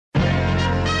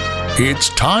It's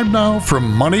time now for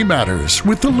Money Matters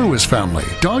with the Lewis family.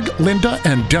 Doug, Linda,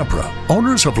 and Deborah,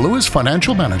 owners of Lewis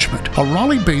Financial Management, a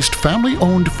Raleigh-based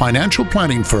family-owned financial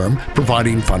planning firm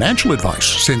providing financial advice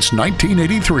since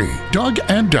 1983. Doug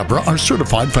and Deborah are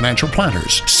certified financial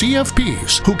planners,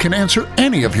 CFPs, who can answer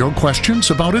any of your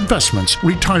questions about investments,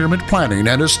 retirement planning,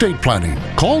 and estate planning.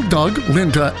 Call Doug,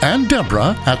 Linda, and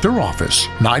Deborah at their office,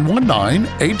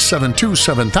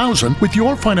 919-872-7000, with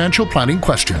your financial planning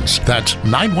questions. That's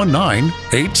 919-872-7000.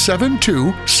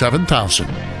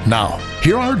 Now,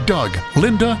 here are Doug,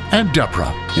 Linda, and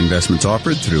Deborah. Investments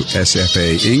offered through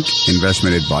SFA Inc.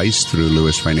 Investment advice through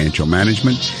Lewis Financial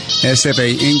Management.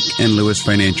 SFA Inc. and Lewis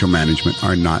Financial Management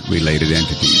are not related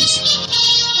entities.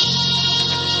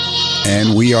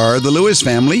 And we are the Lewis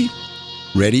family,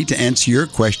 ready to answer your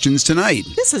questions tonight.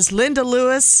 This is Linda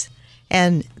Lewis,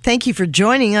 and thank you for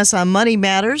joining us on Money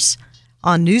Matters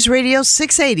on News Radio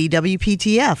 680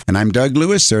 WPTF. And I'm Doug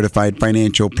Lewis, certified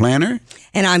financial planner.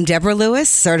 And I'm Deborah Lewis,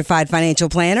 certified financial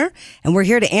planner. And we're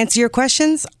here to answer your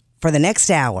questions for the next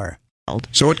hour.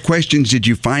 So what questions did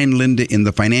you find, Linda, in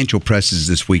the financial presses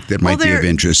this week that might be of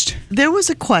interest? There was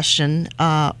a question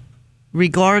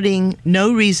regarding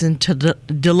no reason to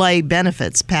delay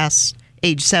benefits past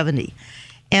age 70.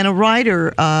 And a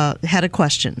writer had a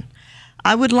question.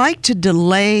 I would like to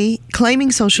delay claiming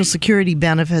Social Security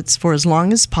benefits for as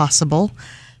long as possible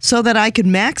so that I could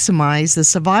maximize the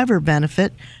survivor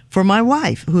benefit for my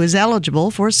wife, who is eligible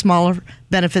for a smaller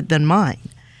benefit than mine.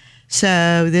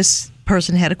 So this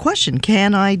person had a question.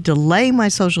 Can I delay my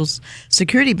Social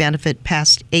Security benefit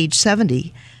past age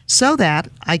 70 so that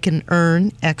I can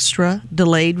earn extra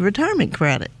delayed retirement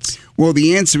credits? Well,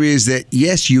 the answer is that,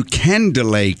 yes, you can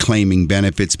delay claiming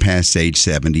benefits past age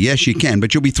 70. Yes, you can,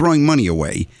 but you'll be throwing money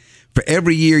away. For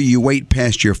every year you wait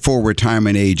past your full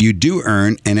retirement age, you do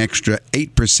earn an extra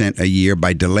 8% a year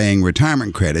by delaying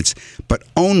retirement credits, but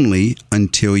only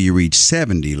until you reach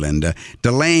 70, Linda.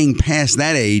 Delaying past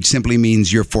that age simply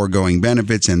means you're foregoing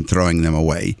benefits and throwing them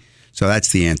away. So that's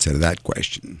the answer to that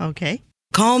question. Okay.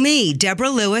 Call me, Deborah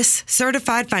Lewis,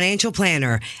 certified financial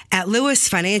planner at Lewis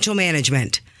Financial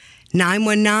Management.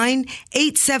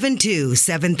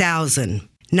 919-872-7000.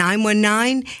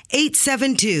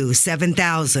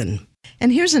 919-872-7000.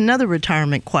 And here's another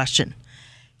retirement question.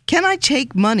 Can I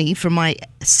take money from my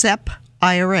SEP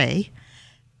IRA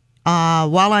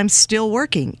while I'm still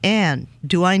working? And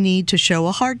do I need to show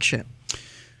a hardship?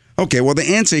 Okay, well,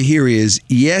 the answer here is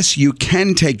yes, you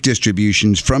can take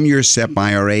distributions from your SEP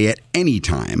IRA at any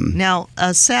time. Now,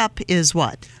 a SEP is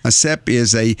what? A SEP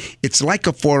is it's like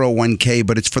a 401k,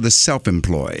 but it's for the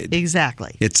self-employed.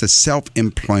 Exactly. It's a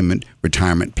self-employment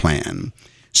retirement plan.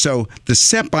 So the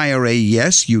SEP IRA,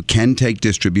 yes, you can take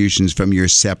distributions from your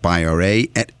SEP IRA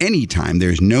at any time.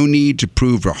 There's no need to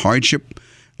prove a hardship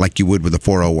like you would with a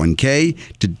 401k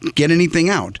to get anything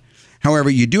out.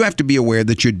 However, you do have to be aware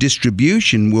that your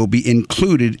distribution will be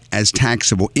included as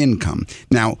taxable income.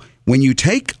 Now, when you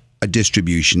take a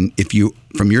distribution,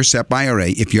 from your SEP IRA,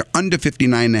 if you're under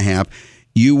 59.5,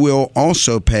 you will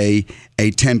also pay a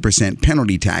 10%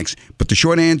 penalty tax. But the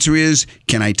short answer is,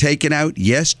 can I take it out?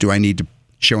 Yes. Do I need to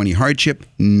show any hardship?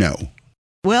 No.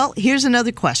 Well, here's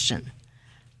another question,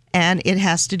 and it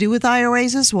has to do with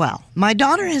IRAs as well. My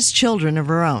daughter has children of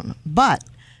her own, but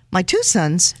my two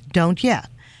sons don't yet.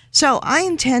 So I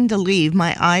intend to leave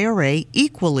my IRA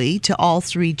equally to all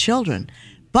three children,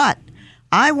 but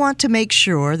I want to make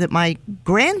sure that my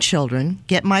grandchildren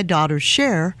get my daughter's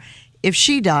share if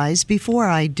she dies before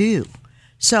I do.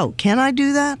 So can I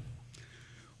do that?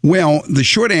 Well, the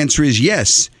short answer is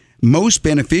yes. Most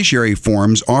beneficiary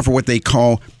forms offer what they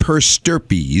call per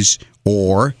stirpes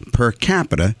or per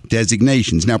capita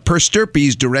designations. Now, per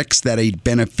stirpes directs that a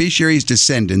beneficiary's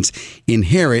descendants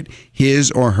inherit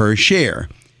his or her share.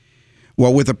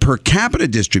 Well, with a per capita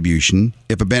distribution,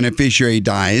 if a beneficiary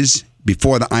dies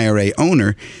before the IRA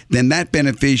owner, then that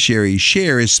beneficiary's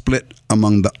share is split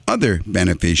among the other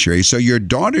beneficiaries. So your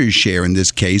daughter's share in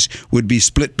this case would be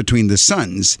split between the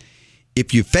sons.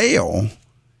 If you fail,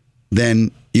 then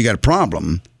you got a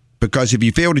problem, because if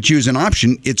you fail to choose an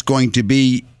option, it's going to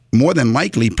be more than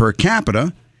likely per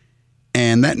capita,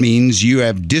 and that means you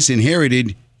have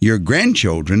disinherited your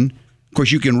grandchildren. Of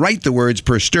course, you can write the words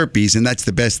per stirpes, and that's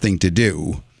the best thing to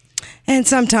do. And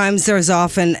sometimes there's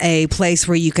often a place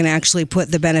where you can actually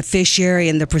put the beneficiary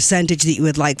and the percentage that you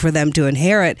would like for them to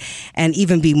inherit and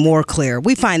even be more clear.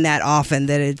 We find that often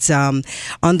that it's on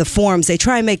the forms. They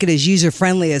try and make it as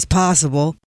user-friendly as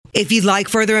possible. If you'd like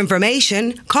further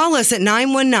information, call us at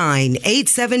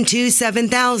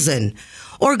 919-872-7000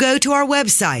 or go to our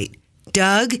website,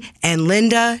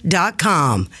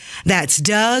 DougAndLinda.com. That's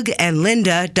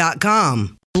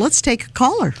DougAndLinda.com. Let's take a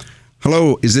caller.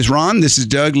 Hello, is this Ron? This is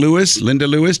Doug Lewis, Linda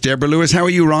Lewis, Deborah Lewis. How are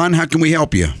you, Ron? How can we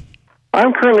help you?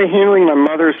 I'm currently handling my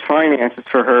mother's finances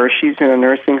for her. She's in a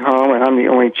nursing home, and I'm the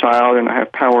only child, and I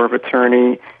have power of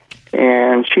attorney.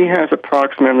 And she has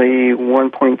approximately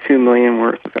 $1.2 million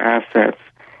worth of assets.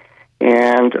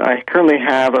 And I currently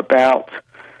have about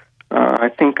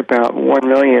 $1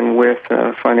 million with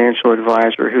a financial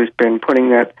advisor who's been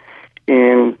putting that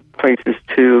in places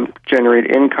to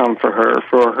generate income for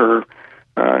her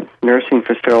nursing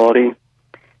facility.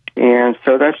 And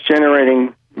so that's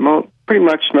generating pretty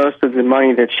much most of the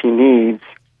money that she needs.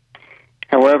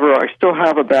 However, I still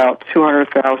have about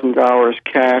 $200,000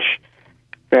 cash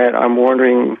that I'm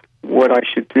wondering what I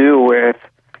should do with.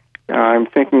 I'm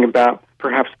thinking about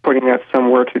perhaps putting that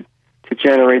somewhere to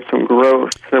generate some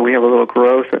growth, so we have a little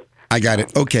growth. I got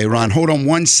it. Okay, Ron, hold on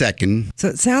 1 second. So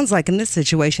it sounds like in this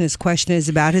situation, his question is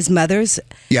about his mother's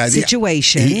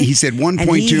situation. He said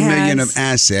 $1.2 million of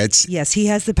assets. Yes, he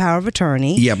has the power of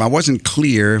attorney. Yeah, but I wasn't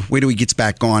clear. Wait till he gets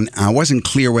back on. I wasn't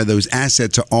clear whether those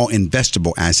assets are all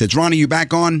investable assets. Ron, are you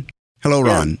back on? Hello,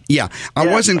 Ron. Yeah. I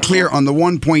wasn't clear on the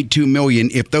 $1.2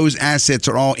 million if those assets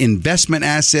are all investment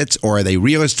assets or are they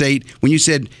real estate. When you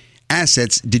said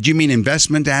assets, did you mean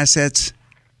investment assets?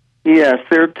 Yes,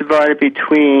 they're divided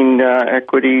between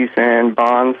equities and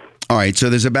bonds. All right, so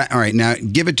there's all right, now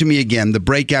give it to me again. The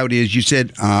breakout is, you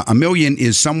said $1 million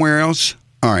is somewhere else?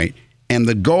 All right, and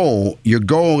your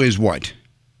goal is what?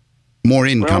 More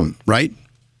income, right?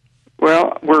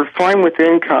 Well, we're fine with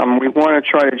income. We want to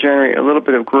try to generate a little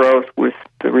bit of growth with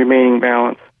the remaining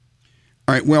balance.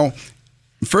 All right, well,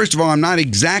 first of all, I'm not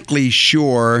exactly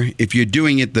sure if you're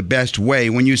doing it the best way.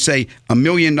 When you say $1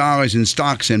 million in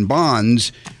stocks and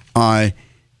bonds,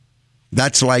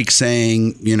 that's like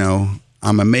saying,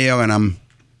 I'm a male and I'm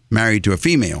married to a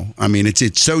female. I mean, it's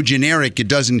so generic. I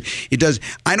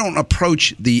don't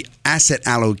approach the asset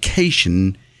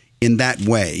allocation in that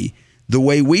way. The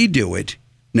way we do it,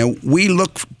 now we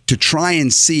look to try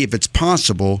and see if it's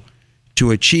possible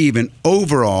to achieve an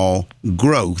overall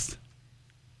growth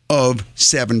of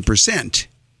 7%.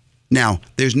 Now,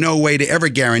 there's no way to ever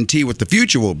guarantee what the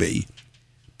future will be,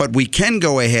 but we can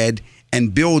go ahead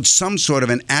and build some sort of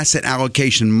an asset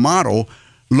allocation model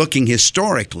looking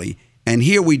historically. And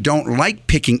here we don't like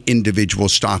picking individual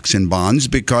stocks and bonds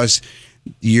because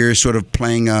you're sort of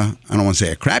playing I don't want to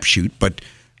say a crapshoot, but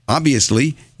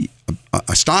obviously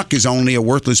a stock is only a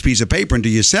worthless piece of paper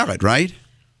until you sell it, right?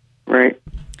 Right.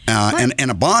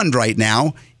 And a bond right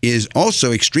now is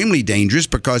also extremely dangerous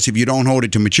because if you don't hold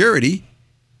it to maturity,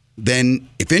 then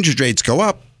if interest rates go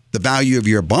up, the value of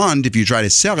your bond, if you try to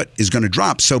sell it, is going to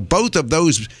drop. So both of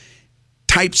those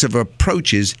types of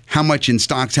approaches, how much in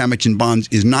stocks, how much in bonds,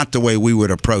 is not the way we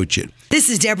would approach it. This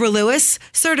is Deborah Lewis,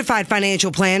 certified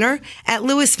financial planner at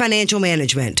Lewis Financial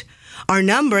Management. Our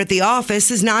number at the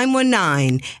office is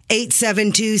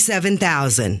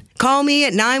 919-872-7000. Call me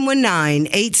at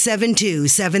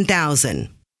 919-872-7000.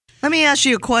 Let me ask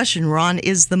you a question, Ron.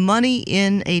 Is the money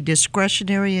in a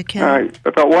discretionary account?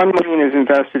 About $1 million is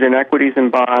invested in equities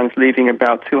and bonds, leaving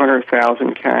about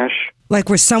 $200,000 cash. Like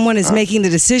where someone is making the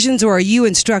decisions, or are you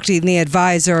instructing the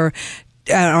advisor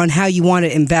on how you want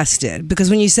it invested?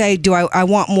 Because when you say, I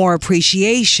want more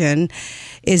appreciation,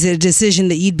 is it a decision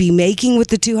that you'd be making with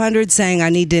the 200, saying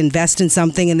I need to invest in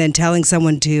something and then telling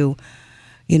someone to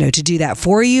do that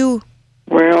for you?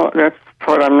 Well, that's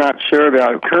part I'm not sure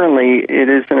about. Currently, it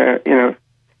is in a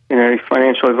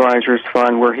financial advisor's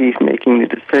fund where he's making the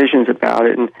decisions about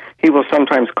it, and he will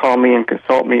sometimes call me and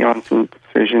consult me on some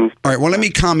decisions. All right, well, let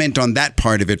me comment on that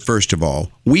part of it first of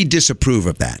all. We disapprove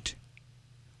of that.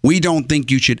 We don't think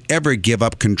you should ever give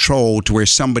up control to where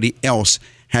somebody else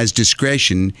has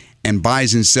discretion and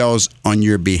buys and sells on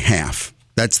your behalf.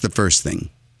 That's the first thing.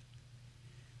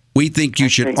 We think you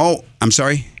should... Oh, I'm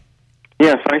sorry?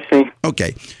 Yes, I see.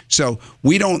 Okay, so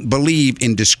we don't believe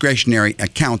in discretionary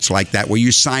accounts like that where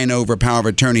you sign over power of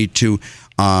attorney to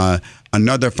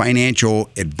another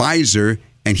financial advisor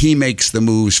and he makes the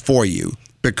moves for you.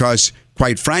 Because,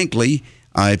 quite frankly,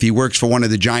 if he works for one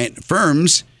of the giant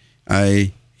firms,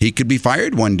 he could be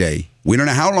fired one day. We don't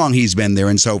know how long he's been there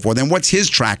and so forth. And what's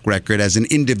his track record as an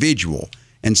individual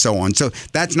and so on. So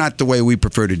that's not the way we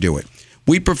prefer to do it.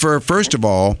 We prefer, first of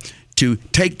all, to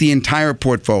take the entire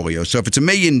portfolio. So if it's $1.2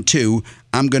 million,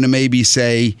 I'm going to maybe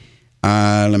say,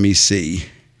 let me see.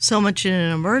 So much in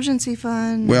an emergency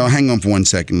fund? Well, hang on for 1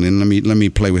 second, and let me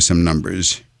play with some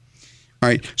numbers. All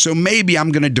right, so maybe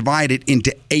I'm going to divide it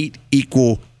into 8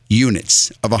 equal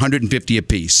units of 150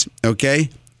 apiece, okay?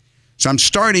 So I'm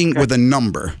starting with a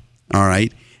number, all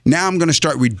right? Now I'm going to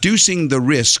start reducing the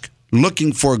risk,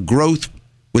 looking for growth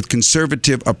with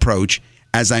conservative approach,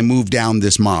 as I move down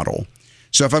this model.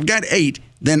 So if I've got 8,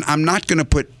 then I'm not going to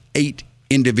put 8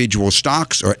 individual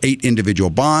stocks or 8 individual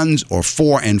bonds or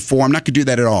 4 and 4. I'm not going to do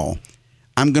that at all.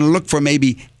 I'm going to look for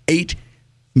maybe 8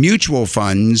 mutual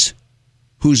funds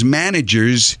whose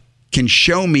managers can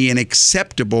show me an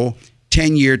acceptable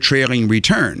 10-year trailing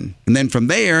return. And then from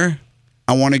there,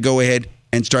 I want to go ahead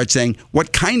and start saying,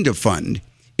 what kind of fund?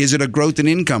 Is it a growth and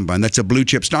income fund? That's a blue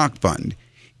chip stock fund.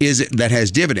 Is it that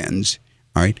has dividends?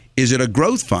 All right. Is it a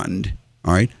growth fund?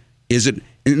 All right. Is it,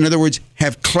 in other words,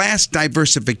 have class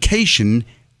diversification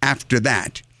after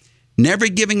that? Never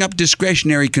giving up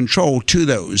discretionary control to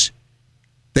those.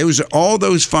 Those are all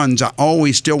those funds I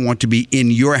always still want to be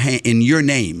in your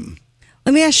name.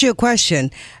 Let me ask you a question.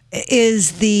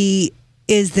 Is the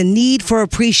need for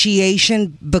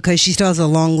appreciation because she still has a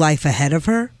long life ahead of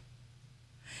her?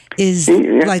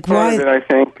 Like why? I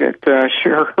think that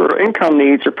her income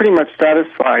needs are pretty much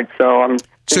satisfied.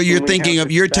 So you're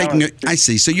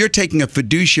taking a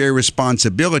fiduciary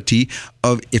responsibility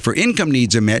of, if her income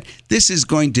needs are met, this is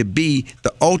going to be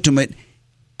the ultimate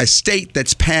estate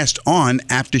that's passed on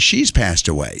after she's passed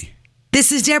away.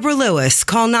 This is Deborah Lewis.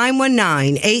 Call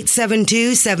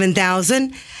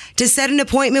 919-872-7000 to set an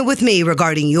appointment with me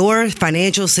regarding your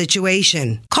financial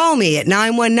situation. Call me at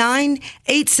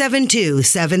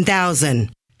 919-872-7000.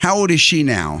 How old is she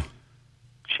now?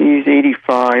 She's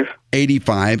 85.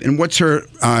 85. And what's her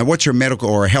medical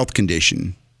or health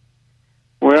condition?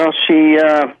 Well, she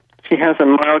has a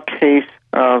mild case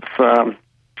of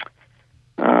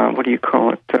what do you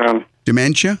call it?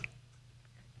 Dementia?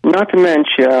 Not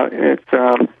dementia. It's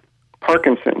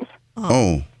Parkinson's.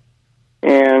 Oh.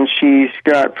 And she's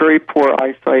got very poor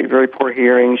eyesight, very poor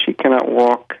hearing. She cannot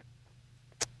walk.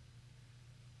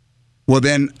 Well,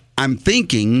 then I'm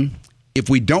thinking if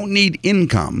we don't need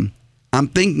income, I'm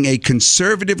thinking a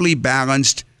conservatively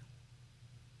balanced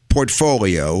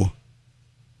portfolio,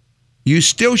 you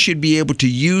still should be able to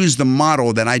use the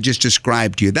model that I just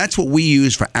described to you. That's what we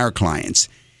use for our clients.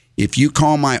 If you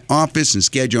call my office and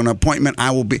schedule an appointment,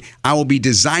 I will be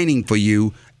designing for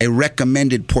you a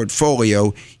recommended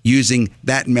portfolio using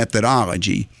that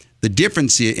methodology. The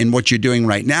difference in what you're doing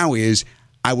right now is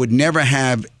I would never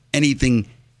have anything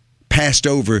passed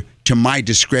over to my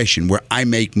discretion where I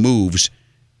make moves.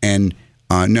 And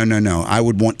no. I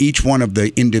would want each one of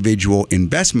the individual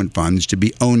investment funds to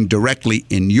be owned directly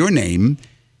in your name.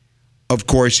 Of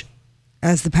course,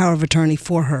 as the power of attorney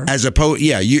for her. As opposed,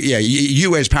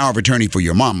 you as power of attorney for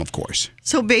your mom, of course.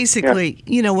 So basically,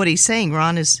 you know what he's saying,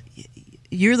 Ron, is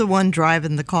you're the one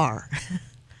driving the car.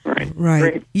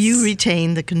 Right. You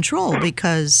retain the control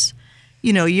because,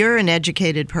 you're an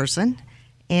educated person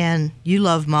and you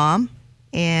love mom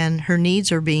and her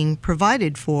needs are being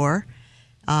provided for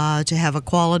to have a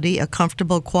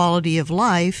comfortable quality of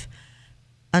life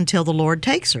until the Lord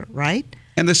takes her, right?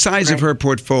 And the size of her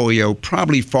portfolio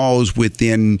probably falls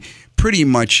within pretty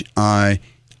much, I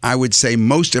would say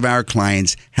most of our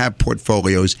clients have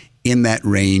portfolios in that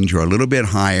range or a little bit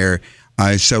higher.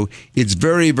 So it's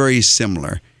very, very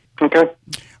similar. Okay.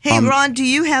 Hey, Ron, do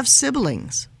you have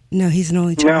siblings? No, he's an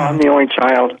only child. No, I'm the only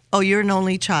child. Oh, you're an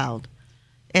only child.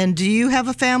 And do you have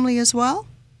a family as well?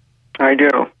 I do.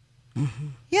 Mm-hmm.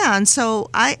 Yeah, and so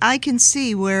I can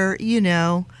see where,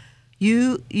 you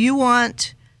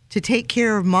want to take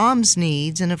care of mom's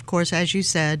needs, and of course, as you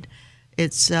said,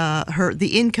 it's the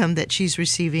income that she's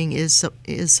receiving is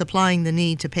supplying the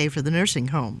need to pay for the nursing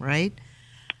home, right?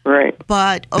 Right.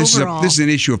 But overall, this is an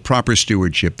issue of proper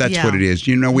stewardship. That's what it is.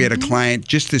 We had a client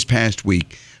just this past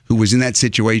week who was in that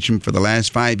situation for the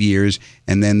last 5 years,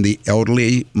 and then the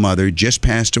elderly mother just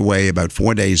passed away about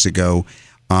 4 days ago.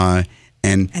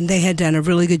 And they had done a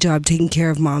really good job taking care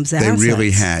of mom's assets. They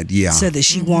really had, yeah. So that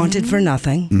she wanted for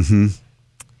nothing. Mm-hmm.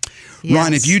 Yes.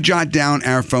 Ron, if you jot down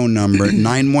our phone number,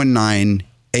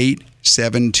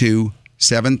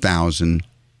 919-872-7000.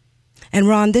 And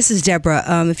Ron, this is Deborah.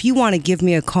 If you want to give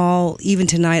me a call, even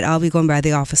tonight, I'll be going by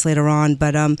the office later on,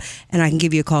 but and I can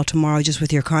give you a call tomorrow just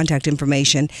with your contact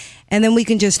information. And then we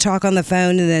can just talk on the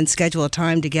phone and then schedule a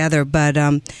time together. But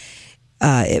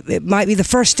it might be the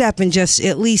first step in just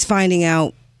at least finding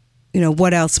out,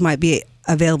 what else might be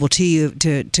available to you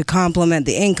to complement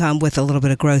the income with a little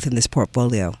bit of growth in this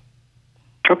portfolio.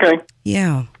 Okay.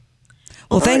 Yeah.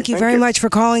 Well, thank you very much for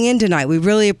calling in tonight. We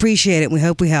really appreciate it. We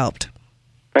hope we helped.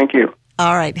 Thank you.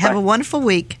 All right. Have a wonderful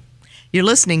week. You're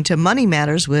listening to Money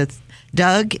Matters with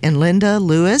Doug and Linda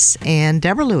Lewis and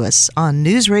Deborah Lewis on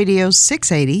News Radio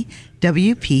 680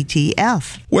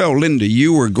 WPTF. Well, Linda,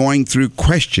 you were going through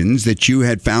questions that you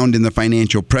had found in the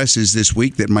financial presses this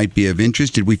week that might be of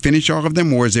interest. Did we finish all of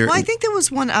them, or is there? Well, I think there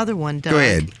was one other one, Doug. Go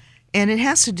ahead. and it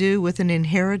has to do with an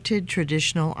inherited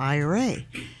traditional IRA.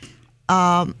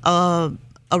 A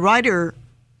writer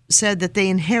said that they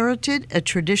inherited a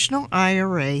traditional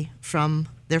IRA from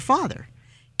their father.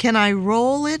 Can I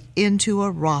roll it into a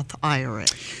Roth IRA?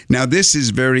 Now, this is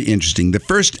very interesting. The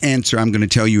first answer I'm going to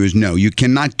tell you is no, you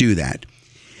cannot do that.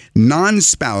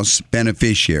 Non-spouse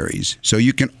beneficiaries. So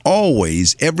you can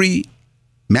always, every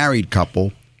married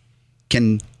couple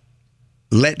can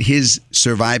let his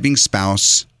surviving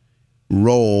spouse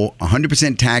roll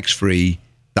 100% tax-free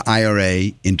the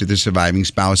IRA into the surviving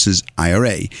spouse's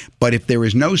IRA. But if there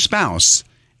is no spouse,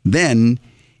 then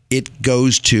it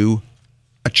goes to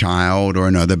a child or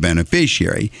another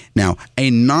beneficiary. Now, a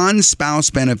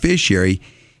non-spouse beneficiary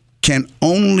can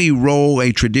only roll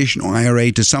a traditional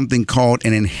IRA to something called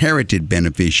an inherited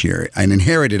beneficiary, an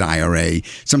inherited IRA.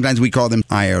 Sometimes we call them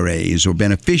IRAs or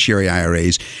beneficiary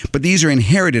IRAs, but these are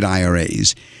inherited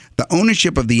IRAs. The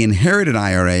ownership of the inherited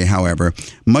IRA, however,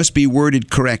 must be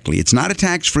worded correctly. It's not a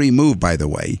tax-free move, by the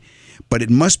way, but it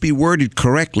must be worded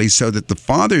correctly so that the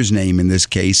father's name in this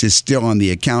case is still on the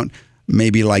account,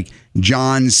 maybe like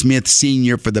John Smith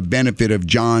Sr. for the benefit of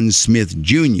John Smith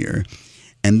Jr.,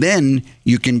 and then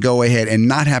you can go ahead and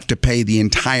not have to pay the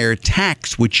entire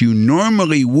tax, which you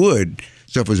normally would.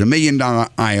 So if it was $1 million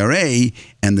IRA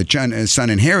and the son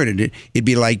inherited it, it'd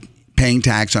be like paying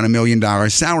tax on $1 million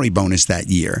salary bonus that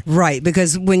year. Right,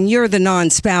 because when you're the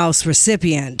non-spouse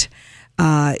recipient,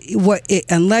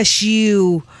 unless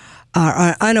you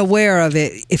are unaware of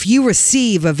it, if you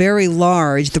receive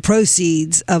the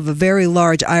proceeds of a very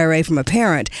large IRA from a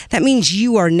parent, that means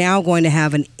you are now going to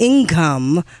have an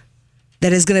income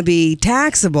that is going to be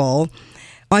taxable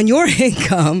on your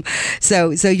income. So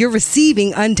you're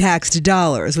receiving untaxed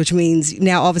dollars, which means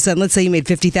now all of a sudden, let's say you made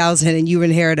 $50,000 and you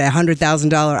inherit a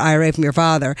 $100,000 IRA from your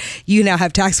father. You now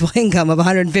have taxable income of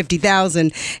 $150,000,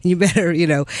 and you better,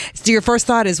 so your first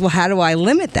thought is, well, how do I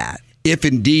limit that? If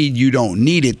indeed you don't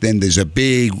need it, then there's a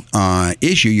big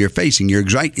issue you're facing. You're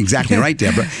exactly right,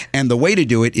 Deborah. And the way to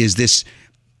do it is this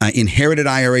inherited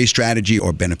IRA strategy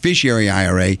or beneficiary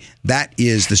IRA. That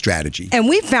is the strategy. And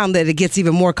we've found that it gets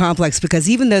even more complex because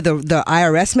even though the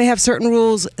IRS may have certain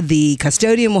rules, the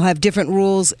custodian will have different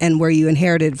rules, and where you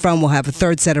inherited from will have a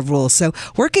third set of rules. So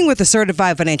working with a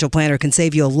certified financial planner can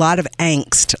save you a lot of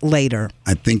angst later.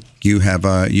 I think you've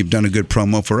done a good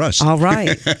promo for us. All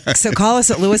right. So call us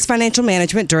at Lewis Financial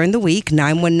Management during the week,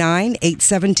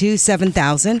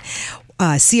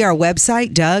 919-872-7000. See our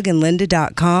website,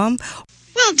 DougandLinda.com.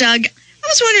 Well, Doug, I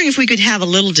was wondering if we could have a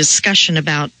little discussion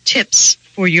about tips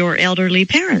for your elderly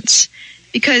parents,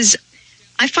 because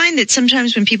I find that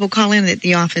sometimes when people call in at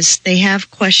the office, they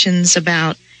have questions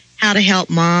about how to help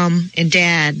mom and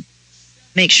dad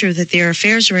make sure that their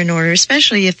affairs are in order,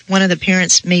 especially if one of the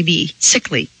parents may be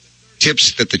sickly.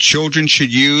 Tips that the children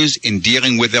should use in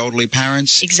dealing with elderly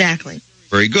parents? Exactly.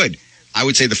 Very good. I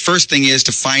would say the first thing is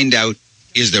to find out,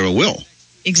 is there a will?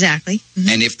 Exactly. Mm-hmm.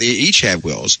 And if they each have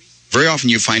wills, very often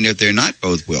you find out they're not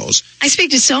both wills. I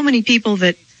speak to so many people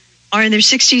that are in their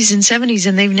 60s and 70s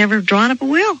and they've never drawn up a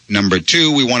will. Number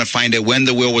two, we want to find out when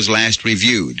the will was last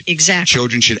reviewed. Exactly.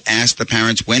 Children should ask the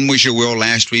parents, when was your will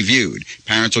last reviewed?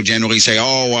 Parents will generally say,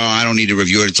 oh, well, I don't need to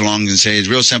review it. It's long, and say, it's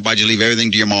real simple. I just leave everything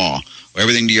to your ma or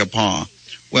everything to your pa.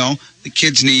 Well, the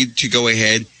kids need to go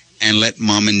ahead and let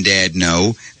mom and dad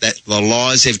know that the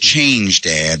laws have changed,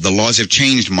 Dad. The laws have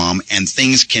changed, Mom, and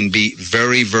things can be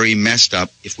very, very messed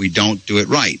up if we don't do it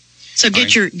right. So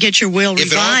get your will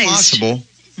revised. If at all possible,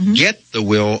 get the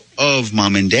will of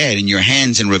Mom and Dad in your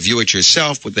hands and review it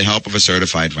yourself with the help of a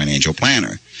certified financial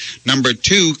planner. Number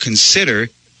two, consider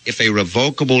if a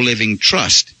revocable living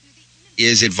trust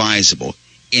is advisable.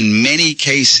 In many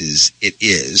cases, it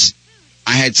is.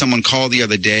 I had someone call the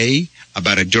other day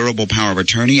about a durable power of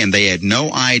attorney, and they had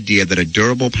no idea that a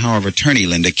durable power of attorney,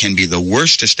 Linda, can be the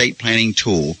worst estate planning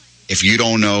tool if you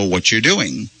don't know what you're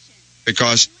doing.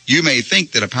 Because you may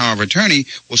think that a power of attorney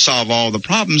will solve all the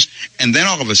problems, and then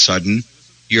all of a sudden,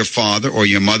 your father or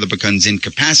your mother becomes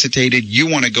incapacitated. You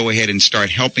want to go ahead and start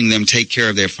helping them take care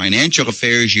of their financial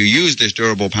affairs. You use this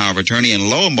durable power of attorney, and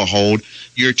lo and behold,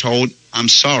 you're told, I'm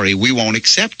sorry, we won't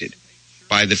accept it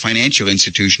by the financial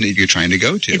institution that you're trying to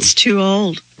go to. It's too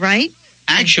old, right?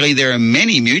 Actually, there are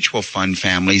many mutual fund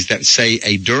families that say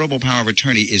a durable power of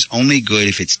attorney is only good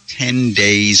if it's 10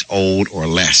 days old or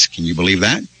less. Can you believe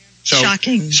that?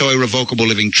 Shocking. So a revocable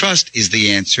living trust is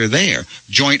the answer there.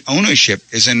 Joint ownership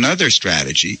is another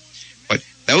strategy. But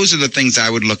those are the things I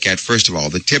would look at, first of all,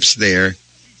 the tips there.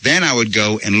 Then I would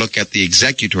go and look at the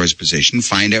executor's position,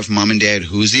 find out from mom and dad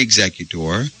who's the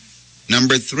executor.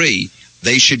 Number three,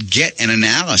 they should get an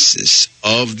analysis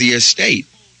of the estate.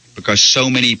 because so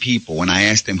many people, when I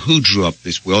ask them who drew up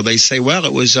this will, they say, well,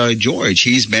 it was George.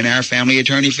 He's been our family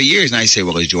attorney for years. And I say,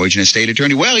 well, is George an estate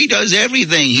attorney? Well, he does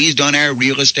everything. He's done our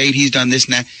real estate. He's done this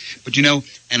and that. But,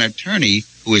 an attorney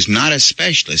who is not a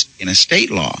specialist in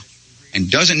estate law and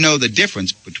doesn't know the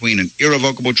difference between an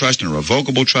irrevocable trust and a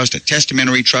revocable trust, a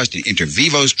testamentary trust, an inter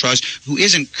vivos trust, who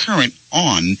isn't current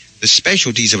on the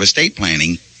specialties of estate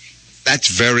planning, that's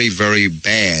very, very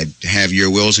bad to have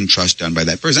your wills and trusts done by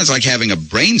that person. That's like having a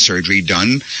brain surgery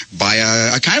done by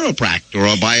a chiropractor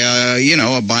or by a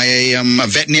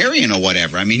veterinarian or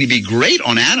whatever. I mean, he'd be great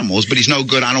on animals, but he's no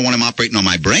good. I don't want him operating on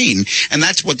my brain. And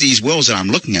that's what these wills that I'm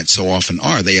looking at so often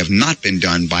are. They have not been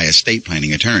done by estate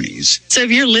planning attorneys. So if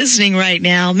you're listening right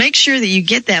now, make sure that you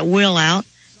get that will out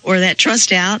or that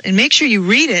trust out, and make sure you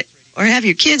read it or have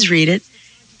your kids read it,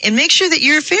 and make sure that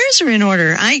your affairs are in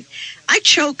order. I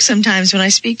choke sometimes when I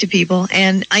speak to people,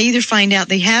 and I either find out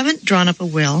they haven't drawn up a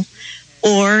will,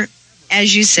 or,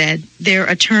 as you said, their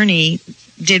attorney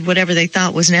did whatever they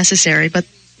thought was necessary. But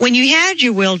when you had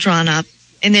your will drawn up,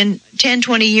 and then 10,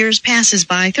 20 years passes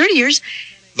by, 30 years,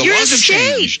 your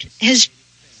estate has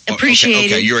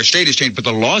appreciated. Okay, your estate has changed, but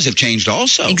the laws have changed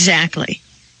also. Exactly.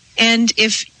 And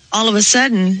if all of a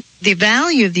sudden the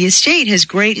value of the estate has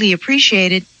greatly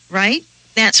appreciated, right?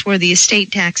 That's where the estate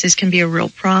taxes can be a real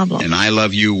problem. An I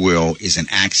love you will is an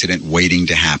accident waiting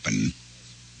to happen.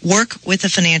 Work with a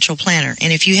financial planner.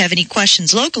 And if you have any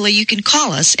questions locally, you can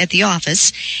call us at the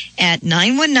office at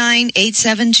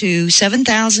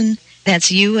 919-872-7000.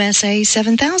 That's USA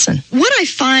 7000. What I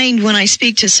find when I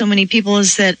speak to so many people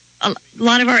is that a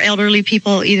lot of our elderly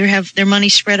people either have their money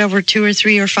spread over 2 or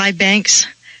 3 or 5 banks,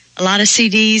 a lot of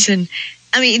CDs, and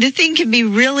the thing can be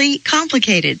really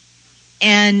complicated.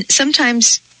 And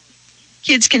sometimes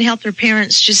kids can help their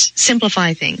parents just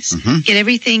simplify things. Mm-hmm. Get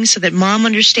everything so that mom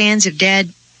understands if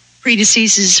dad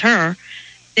predeceases her,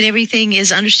 that everything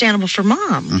is understandable for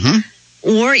mom. Mm-hmm.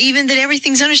 Or even that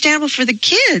everything's understandable for the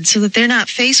kids so that they're not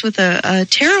faced with a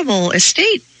terrible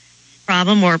estate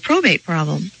problem or a probate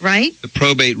problem, right? The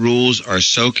probate rules are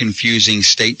so confusing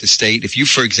state to state. If you,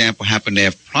 for example, happen to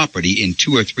have property in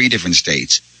 2 or 3 different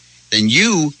states, then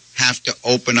you have to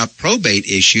open up probate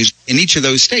issues in each of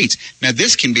those states. Now,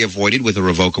 this can be avoided with a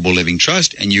revocable living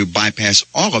trust, and you bypass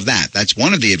all of that. That's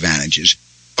one of the advantages.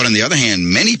 But on the other hand,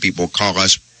 many people call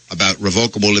us about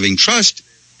revocable living trust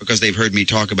because they've heard me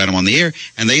talk about them on the air,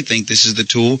 and they think this is the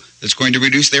tool that's going to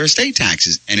reduce their estate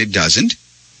taxes, and it doesn't.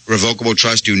 Revocable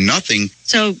trusts do nothing.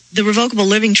 So the revocable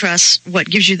living trust, what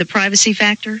gives you the privacy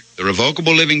factor? The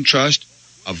revocable living trust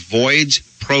avoids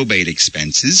probate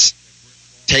expenses,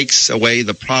 takes away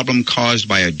the problem caused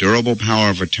by a durable power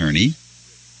of attorney,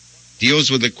 deals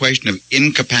with the question of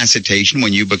incapacitation.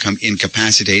 When you become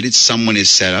incapacitated, someone is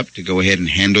set up to go ahead and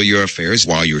handle your affairs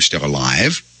while you're still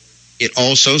alive. It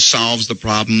also solves the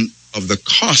problem of the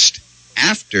cost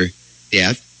after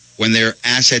death when there are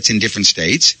assets in different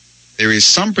states. There is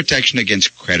some protection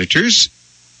against creditors.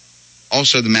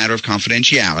 Also the matter of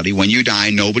confidentiality. When you die,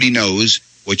 nobody knows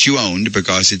what you owned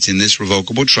because it's in this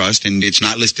revocable trust and it's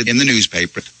not listed in the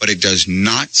newspaper, but it does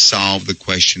not solve the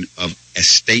question of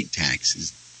estate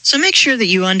taxes. So make sure that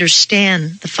you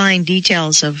understand the fine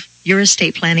details of your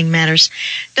estate planning matters.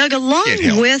 Doug,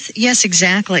 yes,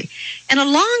 exactly. And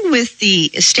along with the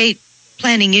estate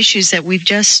planning issues that we've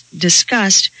just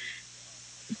discussed,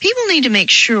 people need to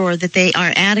make sure that they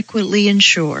are adequately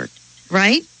insured,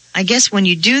 right? I guess when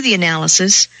you do the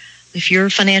analysis, if your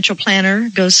financial planner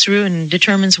goes through and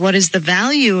determines what is the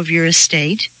value of your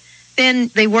estate,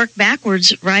 then they work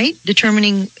backwards, right?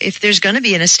 Determining if there's going to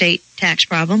be an estate tax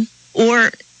problem or,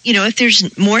 if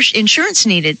there's more insurance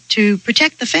needed to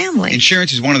protect the family.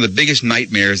 Insurance is one of the biggest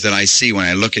nightmares that I see when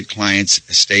I look at clients'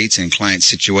 estates and client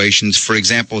situations. For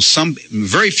example,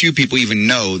 very few people even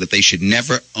know that they should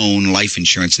never own life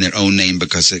insurance in their own name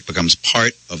because it becomes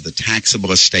part of the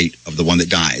taxable estate of the one that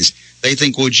dies. They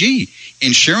think, well, gee,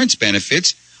 insurance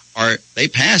benefits they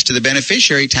pass to the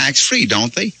beneficiary tax-free,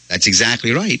 don't they? That's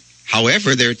exactly right.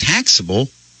 However, they're taxable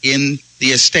in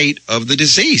the estate of the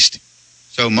deceased.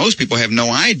 So most people have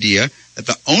no idea that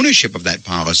the ownership of that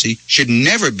policy should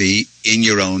never be in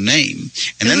your own name.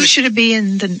 And then should it be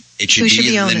in the? It should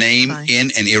be in the name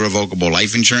in an irrevocable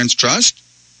life insurance trust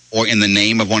or in the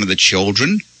name of one of the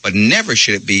children, but never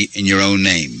should it be in your own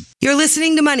name. You're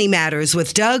listening to Money Matters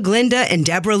with Doug, Linda, and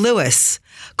Deborah Lewis.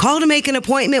 Call to make an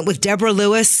appointment with Deborah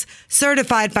Lewis,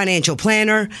 certified financial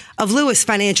planner of Lewis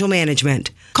Financial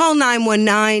Management. Call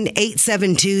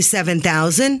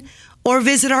 919-872-7000 or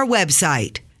visit our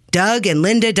website,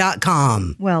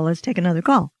 DougandLinda.com. Well, let's take another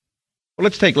call. Well,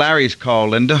 let's take Larry's call,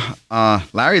 Linda.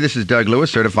 Larry, this is Doug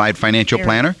Lewis, certified financial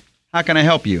planner. How can I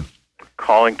help you?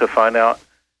 calling to find out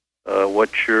what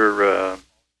your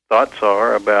thoughts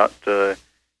are about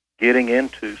getting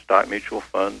into stock mutual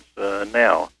funds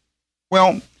now.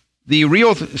 Well, the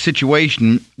real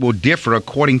situation will differ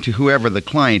according to whoever the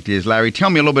client is. Larry, tell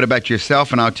me a little bit about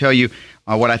yourself, and I'll tell you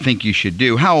what I think you should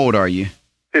do. How old are you?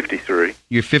 53.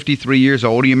 You're 53 years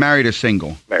old. Are you married or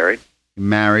single? Married. You're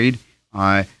married.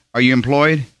 Are you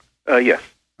employed? Yes.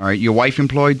 All right. Your wife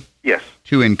employed? Yes.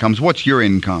 2 incomes. What's your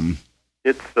income?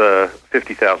 It's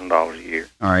 $50,000 a year.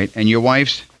 All right. And your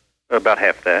wife's? About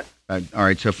half that. All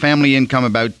right. So family income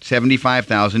about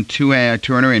 $75,000,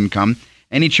 two earner income.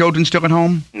 Any children still at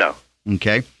home? No.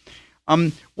 Okay.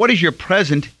 What does your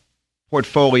present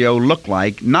portfolio look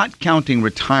like, not counting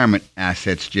retirement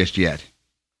assets just yet?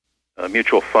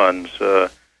 Mutual funds,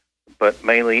 but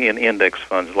mainly in index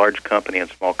funds, large company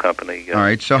and small company. All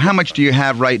right. So how much do you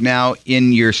have right now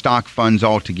in your stock funds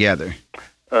altogether?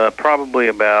 Probably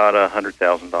about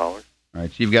 $100,000. All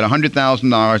right. So you've got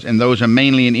 $100,000, and those are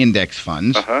mainly in index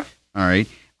funds. Uh-huh. All right.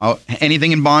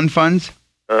 Anything in bond funds?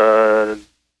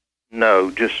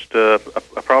 No, just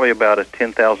probably about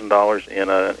 $10,000 in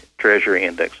a Treasury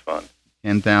index fund.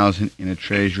 $10,000 in a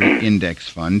Treasury index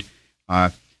fund.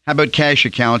 How about cash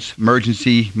accounts,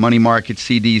 emergency money market,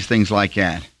 CDs, things like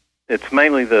that? It's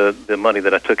mainly the money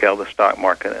that I took out of the stock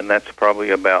market, and that's probably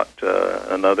about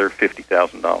another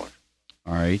 $50,000. All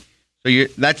right. So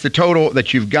that's the total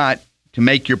that you've got to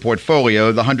make your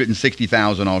portfolio, the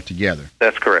 $160,000 altogether.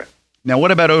 That's correct. Now,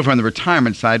 what about over on the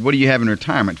retirement side? What do you have in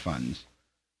retirement funds?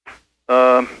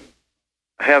 I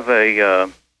have a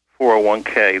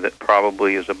 401k that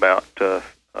probably is about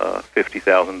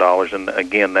 $50,000, and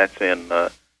again, that's in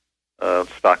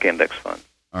stock index fund.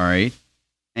 All right.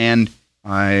 And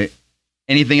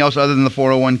anything else other than the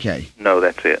 401k? No,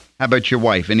 that's it. How about your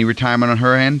wife? Any retirement on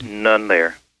her end? None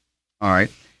there. All right.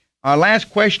 Our last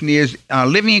question is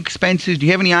living expenses. Do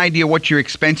you have any idea what your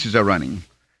expenses are running?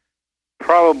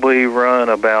 Probably run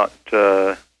about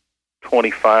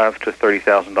 $25,000 to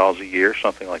 $30,000 a year,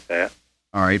 something like that.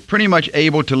 All right. Pretty much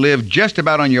able to live just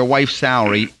about on your wife's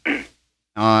salary,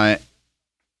 and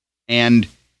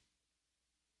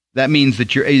that means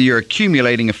that you're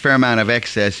accumulating a fair amount of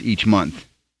excess each month.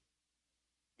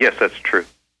 Yes, that's true.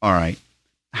 All right.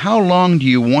 How long do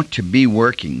you want to be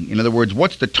working? In other words,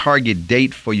 what's the target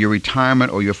date for your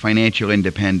retirement or your financial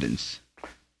independence?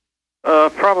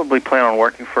 Probably plan on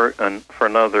working for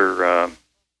another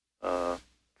 4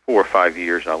 or 5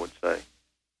 years, I would say.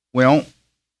 Well,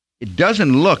 it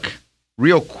doesn't look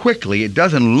real quickly. It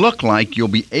doesn't look like you'll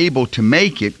be able to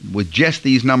make it with just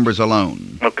these numbers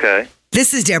alone. Okay.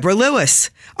 This is Deborah Lewis.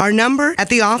 Our number at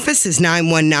the office is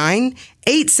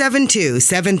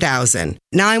 919-872-7000.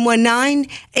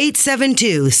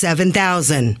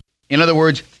 919-872-7000. In other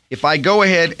words, if I go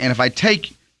ahead and if I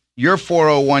take your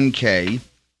 401k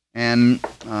and,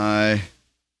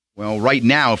 right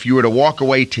now, if you were to walk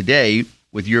away today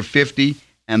with your 50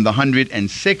 and the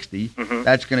 160,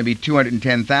 that's going to be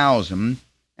 $210,000.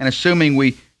 And assuming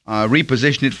we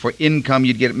reposition it for income,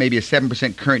 you'd get maybe a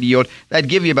 7% current yield. That'd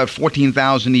give you about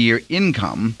 $14,000 a year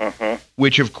income,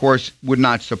 which, of course, would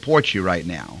not support you right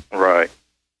now. Right.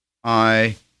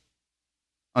 On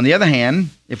the other hand,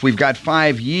 if we've got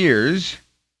 5 years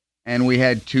and we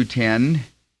had 210, let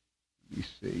me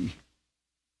see,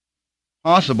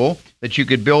 possible that you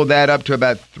could build that up to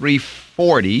about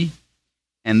 340,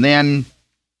 and then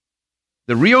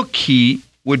the real key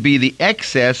would be the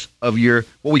excess of your,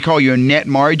 what we call your net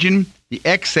margin, the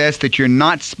excess that you're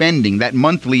not spending, that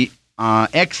monthly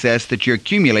excess that you're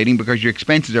accumulating because your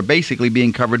expenses are basically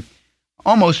being covered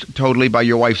almost totally by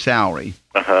your wife's salary.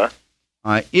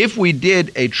 If we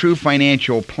did a true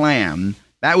financial plan,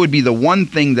 that would be the one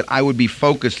thing that I would be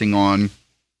focusing on.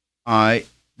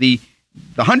 The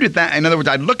 100,000. In other words,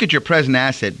 I'd look at your present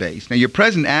asset base. Now, your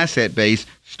present asset base,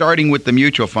 starting with the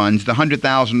mutual funds, the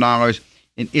 $100,000.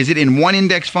 Is it in one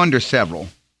index fund or several?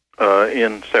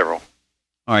 In several.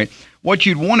 All right. What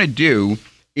you'd want to do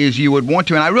is you would want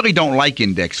to, and I really don't like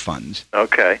index funds.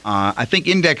 Okay. I think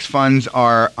index funds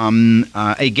are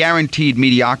a guaranteed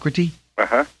mediocrity.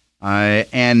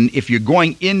 And if you're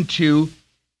going into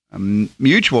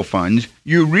mutual funds,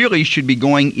 you really should be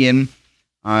going in,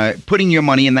 putting your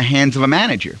money in the hands of a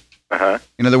manager.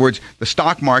 In other words, the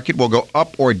stock market will go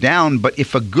up or down, but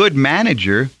if a good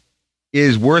manager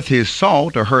is worth his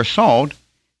salt or her salt,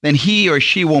 then he or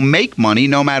she will make money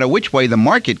no matter which way the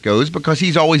market goes because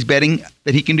he's always betting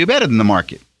that he can do better than the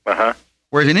market.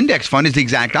 Whereas an index fund is the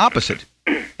exact opposite.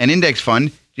 An index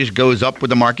fund just goes up with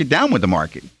the market, down with the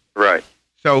market. Right.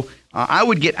 So I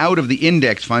would get out of the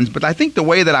index funds, but I think the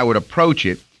way that I would approach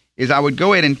it is I would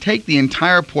go ahead and take the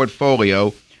entire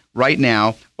portfolio right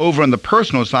now over on the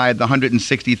personal side, the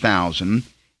 $160,000,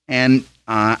 and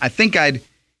I think I'd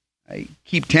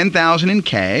keep $10,000 in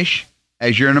cash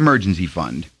as your emergency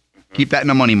fund. Keep that in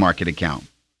a money market account,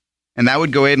 and that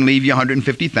would go ahead and leave you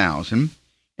 $150,000.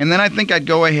 And then I think I'd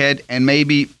go ahead and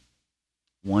maybe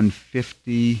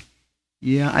 $150.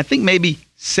 Yeah, I think maybe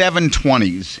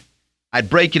 720s. I'd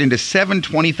break it into seven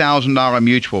 $20,000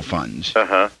 mutual funds.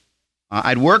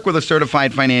 I'd work with a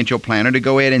certified financial planner to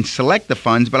go ahead and select the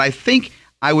funds, but I think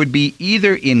I would be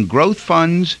either in growth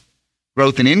funds,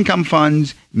 growth and income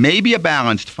funds, maybe a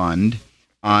balanced fund,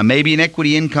 maybe an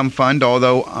equity income fund,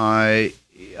 although a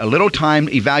little time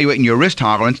evaluating your risk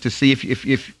tolerance to see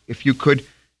if you could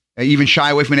even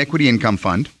shy away from an equity income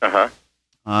fund.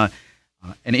 An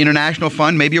international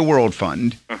fund, maybe a world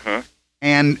fund.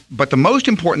 But the most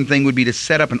important thing would be to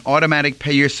set up an automatic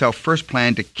pay yourself first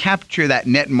plan to capture that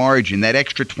net margin, that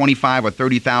extra $25,000 or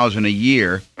 $30,000 a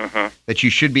year that you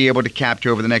should be able to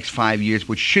capture over the next 5 years,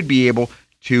 which should be able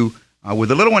to,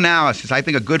 with a little analysis, I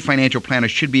think a good financial planner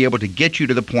should be able to get you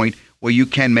to the point where you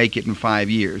can make it in 5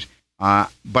 years.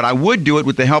 But I would do it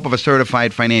with the help of a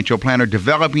certified financial planner,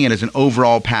 developing it as an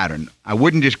overall pattern. I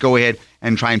wouldn't just go ahead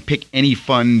and try and pick any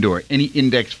fund or any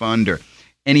index fund or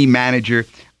any manager.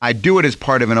 I do it as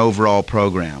part of an overall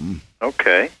program.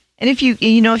 Okay. And if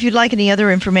if you'd like any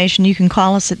other information, you can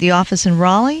call us at the office in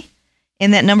Raleigh.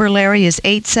 And that number, Larry, is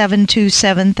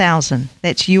 872-7000.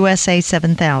 That's USA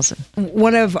 7000.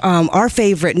 One of our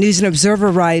favorite News and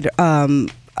Observer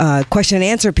question and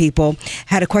answer people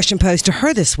had a question posed to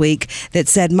her this week that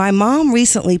said, my mom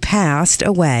recently passed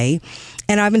away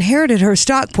and I've inherited her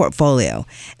stock portfolio,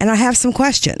 and I have some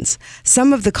questions.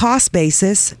 Some of the cost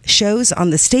basis shows on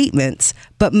the statements,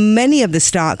 but many of the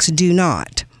stocks do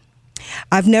not.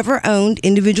 I've never owned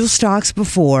individual stocks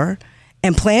before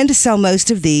and plan to sell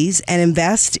most of these and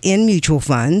invest in mutual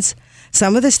funds.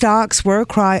 Some of the stocks were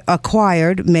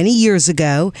acquired many years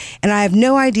ago, and I have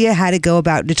no idea how to go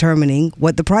about determining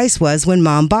what the price was when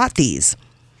Mom bought these.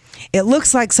 It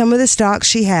looks like some of the stocks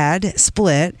she had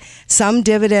split. Some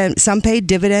paid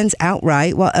dividends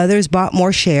outright, while others bought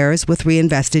more shares with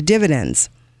reinvested dividends.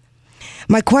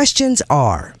 My questions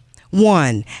are: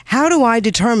 1, how do I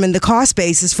determine the cost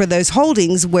basis for those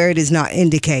holdings where it is not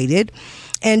indicated?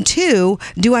 And 2,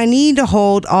 do I need to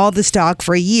hold all the stock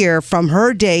for a year from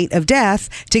her date of death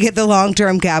to get the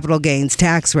long-term capital gains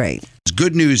tax rate? It's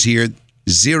good news here.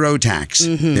 Zero tax.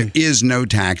 There is no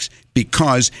tax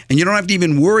because, and you don't have to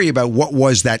even worry about what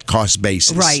was that cost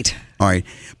basis. Right. All right.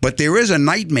 But there is a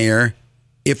nightmare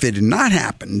if it had not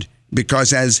happened,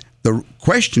 because as the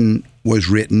question was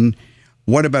written,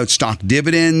 what about stock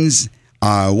dividends?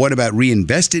 What about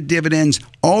reinvested dividends?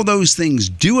 All those things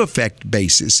do affect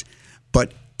basis.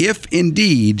 But if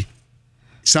indeed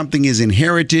something is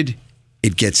inherited,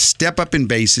 it gets step up in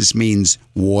basis, means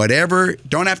whatever,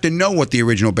 don't have to know what the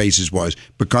original basis was,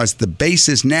 because the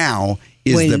basis now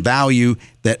is the value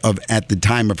at the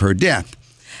time of her death.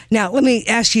 Now, let me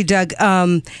ask you, Doug,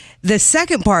 the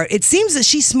second part, it seems that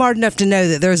she's smart enough to know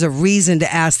that there's a reason to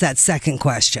ask that second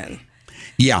question.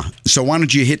 Yeah. So why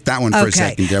don't you hit that one for a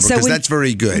second, Deborah, because that's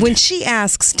very good. When she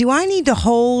asks, do I need to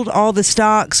hold all the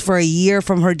stocks for a year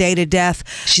from her date of death?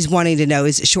 She's wanting to know,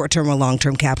 is it short-term or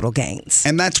long-term capital gains?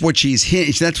 And that's what she's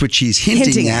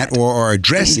hinting at or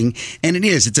addressing. And it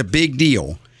is. It's a big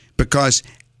deal, because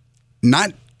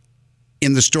not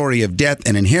in the story of death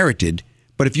and inherited,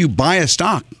 but if you buy a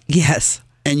stock. Yes.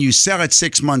 And you sell it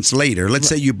 6 months later, let's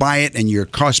say you buy it and your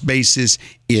cost basis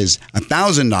is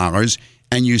 $1,000,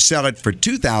 and you sell it for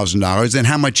 $2,000, then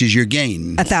how much is your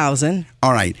gain? $1,000.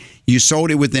 All right. You sold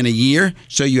it within a year,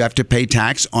 so you have to pay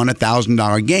tax on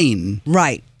 $1,000 gain.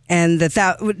 Right. And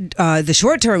the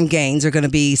short-term gains are going to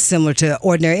be similar to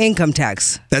ordinary income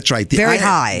tax. That's right. Very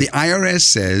high. The IRS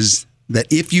says that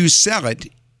if you sell it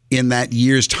in that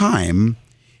year's time,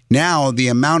 now the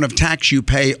amount of tax you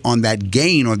pay on that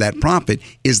gain or that profit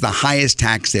is the highest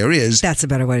tax there is. That's a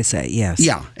better way to say it, yes.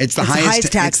 Yeah, it's the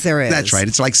highest tax there is. That's right.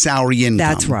 It's like salary income.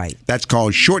 That's right. That's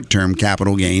called short-term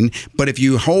capital gain. But if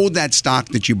you hold that stock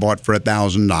that you bought for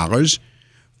 $1,000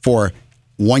 for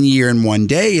 1 year and 1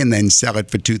 day and then sell it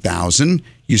for $2,000,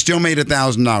 you still made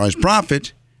 $1,000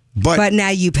 profit. But now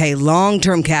you pay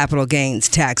long-term capital gains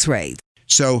tax rate.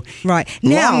 So right.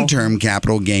 Now, long-term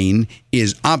capital gain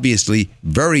is obviously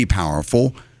very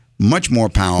powerful, much more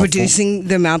powerful. Reducing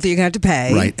the amount that you're going to have to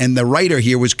pay. Right. And the writer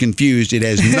here was confused. It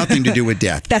has nothing to do with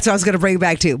death. That's what I was going to bring it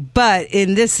back to. But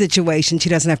in this situation, she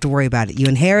doesn't have to worry about it. You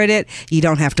inherit it. You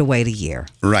don't have to wait a year.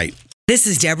 Right. This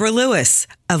is Deborah Lewis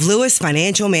of Lewis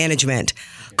Financial Management.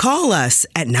 Call us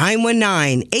at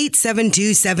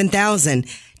 919-872-7000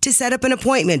 to set up an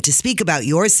appointment to speak about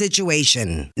your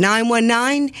situation.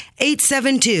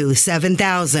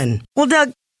 919-872-7000. Well,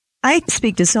 Doug, I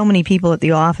speak to so many people at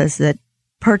the office that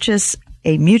purchase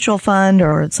a mutual fund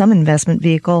or some investment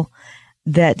vehicle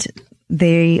that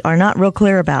they are not real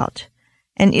clear about.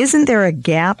 And isn't there a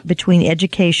gap between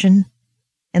education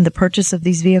and the purchase of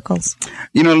these vehicles?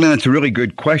 You know, Lynn, it's a really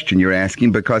good question you're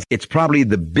asking, because it's probably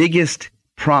the biggest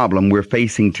problem we're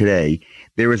facing today.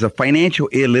 There is a financial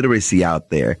illiteracy out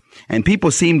there, and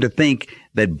people seem to think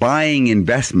that buying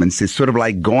investments is sort of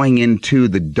like going into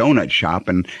the donut shop,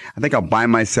 and I think I'll buy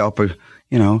myself a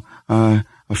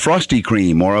Frosty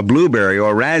cream or a blueberry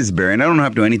or a raspberry, and I don't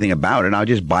have to do anything about it. I'll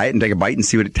just buy it and take a bite and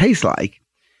see what it tastes like.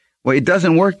 Well, it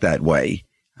doesn't work that way.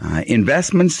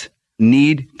 Investments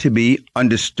need to be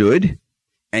understood,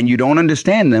 and you don't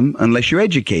understand them unless you're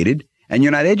educated, and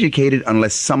you're not educated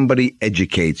unless somebody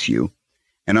educates you.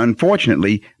 And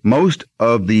unfortunately, most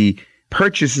of the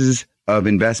purchases of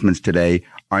investments today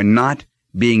are not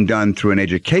being done through an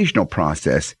educational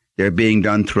process. They're being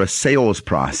done through a sales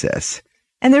process.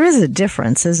 And there is a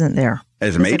difference, isn't there?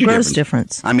 There's a major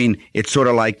difference. I mean, it's sort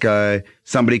of like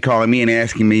somebody calling me and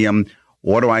asking me,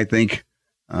 what do I think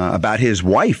about his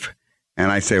wife?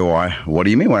 And I say, well, what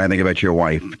do you mean what I think about your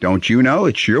wife? Don't you know?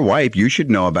 It's your wife. You should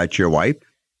know about your wife.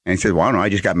 And he said, well, I don't know. I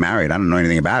just got married. I don't know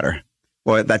anything about her.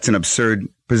 Well, that's an absurd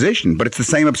position, but it's the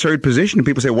same absurd position.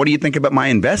 People say, what do you think about my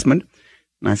investment?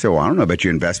 And I say, well, I don't know about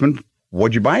your investment.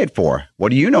 What'd you buy it for? What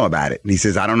do you know about it? And he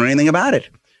says, I don't know anything about it.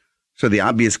 So the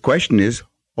obvious question is,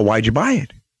 well, why'd you buy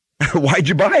it? Why'd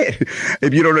you buy it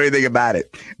if you don't know anything about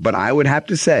it? But I would have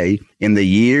to say, in the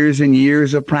years and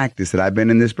years of practice that I've been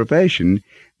in this profession,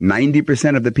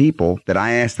 90% of the people that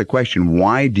I ask the question,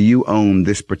 why do you own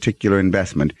this particular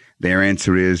investment? Their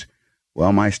answer is,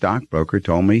 well, my stockbroker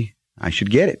told me I should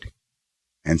get it.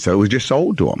 And so it was just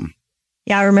sold to them.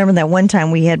 Yeah, I remember that one time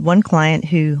we had one client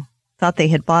who thought they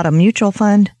had bought a mutual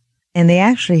fund, and they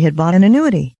actually had bought an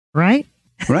annuity, right?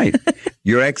 Right.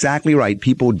 You're exactly right.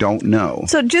 People don't know.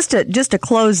 So just to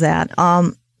close that,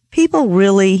 people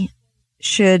really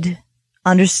should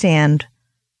understand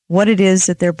what it is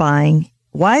that they're buying,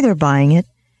 why they're buying it,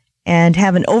 and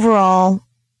have an overall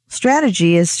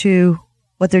strategy as to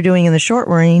what they're doing in the short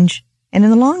range and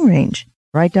in the long range.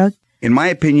 Right, Doug? In my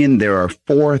opinion, there are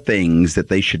 4 things that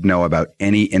they should know about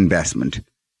any investment.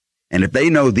 And if they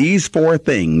know these 4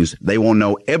 things, they will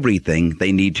know everything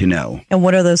they need to know. And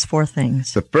what are those 4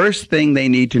 things? The first thing they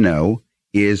need to know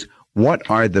is, what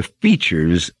are the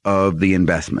features of the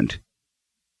investment?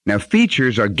 Now,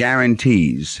 features are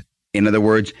guarantees. In other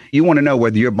words, you want to know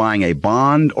whether you're buying a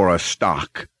bond or a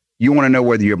stock. You want to know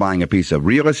whether you're buying a piece of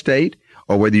real estate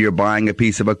or whether you're buying a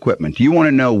piece of equipment. You want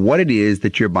to know what it is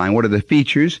that you're buying. What are the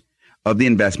features of the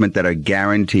investment that are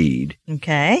guaranteed?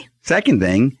 Okay. Second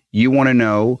thing, you want to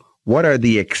know, what are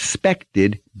the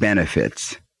expected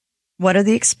benefits? What are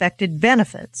the expected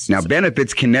benefits? Now,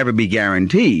 benefits can never be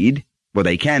guaranteed. Well,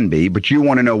 they can be, but you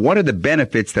want to know, what are the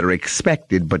benefits that are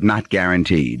expected but not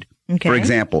guaranteed? Okay. For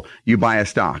example, you buy a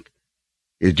stock.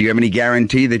 Do you have any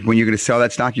guarantee that when you're going to sell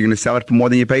that stock, you're going to sell it for more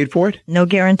than you paid for it? No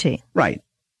guarantee. Right.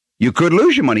 You could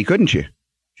lose your money, couldn't you?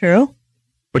 True.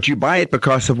 But you buy it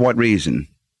because of what reason?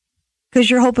 Because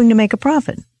you're hoping to make a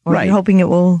profit. Or right. You're hoping it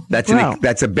will grow.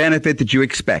 That's a benefit that you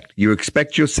expect. You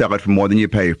expect you'll sell it for more than you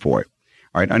paid for it.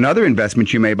 All right. Another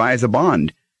investment you may buy is a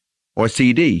bond or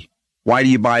CD. Why do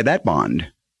you buy that bond?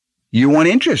 You want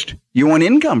interest. You want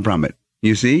income from it.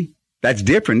 You see? That's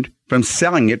different from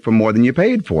selling it for more than you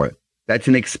paid for it. That's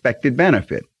an expected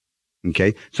benefit.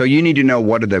 Okay. So you need to know,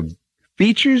 what are the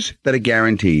features that are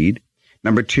guaranteed.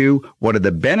 Number 2, what are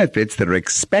the benefits that are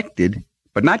expected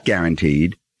but not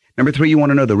guaranteed? Number 3, you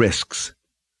want to know the risks.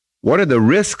 What are the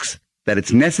risks that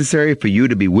it's necessary for you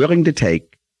to be willing to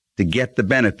take to get the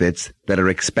benefits that are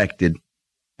expected?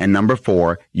 And number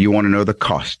 4, you want to know the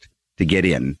cost to get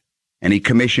in. Any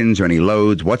commissions or any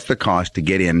loads, what's the cost to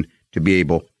get in to be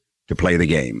able to play the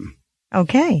game?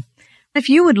 Okay. If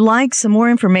you would like some more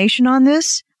information on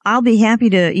this, I'll be happy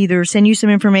to either send you some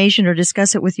information or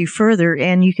discuss it with you further.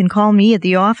 And you can call me at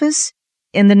the office,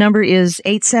 and the number is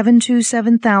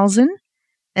 872-7000.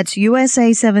 That's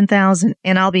USA 7000,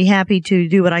 and I'll be happy to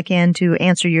do what I can to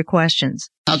answer your questions.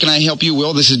 How can I help you,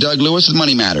 Will? This is Doug Lewis with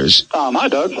Money Matters. Hi,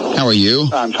 Doug. How are you?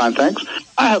 I'm fine, thanks.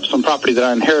 I have some property that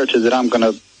I inherited that I'm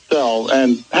going to sell,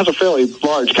 and has a fairly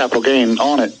large capital gain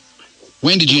on it.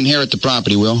 When did you inherit the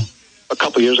property, Will? A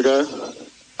couple years ago.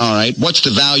 All right. What's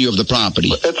the value of the property?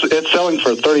 It's selling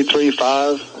for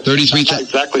 $33,500. $33,500. I'm not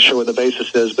exactly sure what the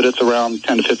basis is, but it's around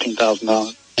 $10,000 to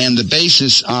 $15,000. And the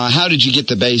basis? How did you get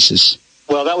the basis?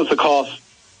 Well, that was the cost.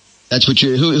 That's what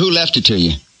who left it to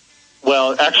you?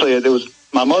 Well, actually, it was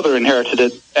my mother inherited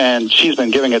it, and she's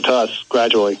been giving it to us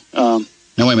gradually. No,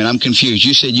 wait a minute. I'm confused.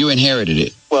 You said you inherited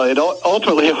it. Well,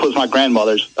 ultimately it was my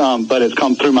grandmother's, but it's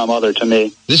come through my mother to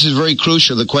me. This is very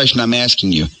crucial, the question I'm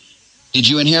asking you. Did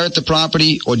you inherit the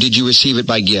property, or did you receive it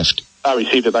by gift? I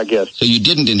received it by gift. So you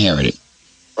didn't inherit it?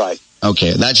 Right.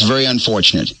 Okay, that's very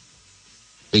unfortunate.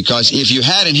 Because if you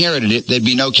had inherited it, there'd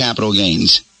be no capital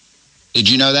gains. Did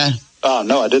you know that?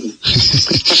 No, I didn't.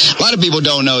 A lot of people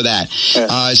don't know that.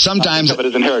 Yeah. Sometimes I think of it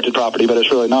as inherited property, but it's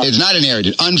really not. It's not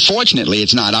inherited. Unfortunately,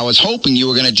 it's not. I was hoping you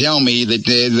were going to tell me that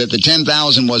the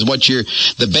 $10,000 was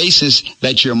the basis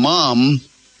that your mom,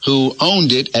 who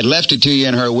owned it, had left it to you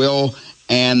in her will,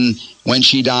 and when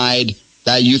she died,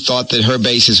 that you thought that her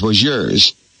basis was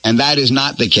yours, and that is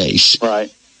not the case.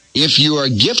 Right. If you are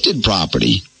gifted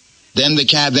property, then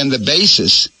the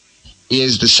basis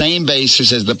is the same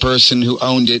basis as the person who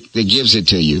owned it that gives it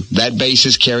to you. That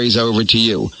basis carries over to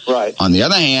you. Right. On the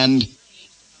other hand,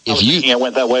 if you thinking it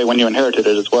went that way when you inherited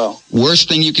it as well. Worst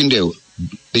thing you can do,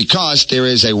 because there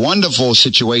is a wonderful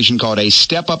situation called a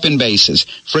step up in basis.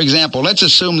 For example, let's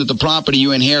assume that the property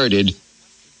you inherited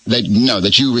that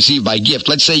you received by gift,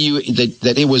 let's say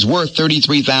that it was worth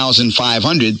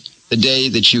 $33,500 the day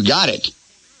that you got it.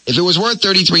 If it was worth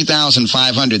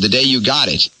 $33,500 the day you got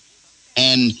it,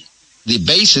 and the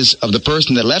basis of the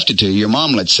person that left it to you, your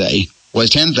mom, let's say, was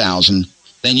 $10,000,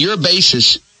 then your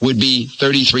basis would be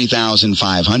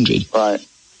 $33,500. Right.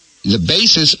 The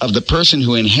basis of the person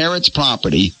who inherits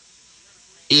property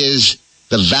is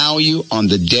the value on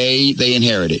the day they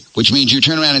inherit it, which means you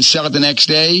turn around and sell it the next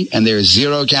day, and there's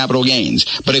zero capital gains.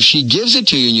 But if she gives it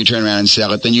to you and you turn around and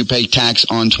sell it, then you pay tax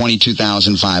on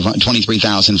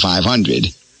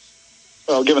 $23,500.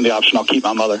 Well, given the option, I'll keep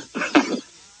my mother.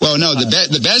 Well, no,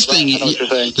 the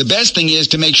best thing is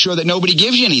to make sure that nobody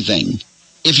gives you anything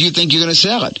if you think you're going to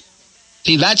sell it.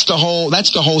 See, that's the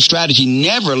whole strategy.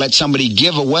 Never let somebody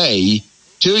give away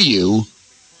to you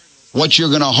what you're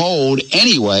going to hold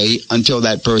anyway until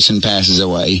that person passes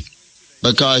away,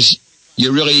 because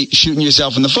you're really shooting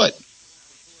yourself in the foot.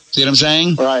 See what I'm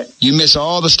saying? Right. You miss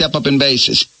all the step up in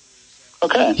basis.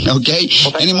 Okay. Okay.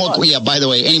 Well, any more? Yeah. By the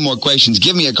way, any more questions?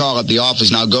 Give me a call at the office,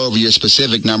 and I'll go over your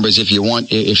specific numbers if you want.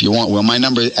 Well, my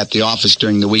number at the office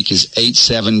during the week is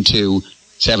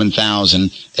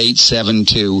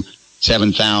 872-7000.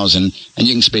 872-7000, and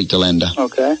you can speak to Linda.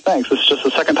 Okay. Thanks. It's just the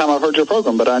second time I've heard your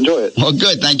program, but I enjoy it. Well,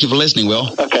 good. Thank you for listening,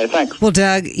 Will. Okay. Thanks. Well,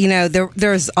 Doug,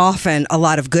 there's often a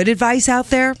lot of good advice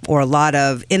out there, or a lot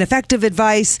of ineffective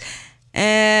advice.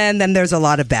 And then there's a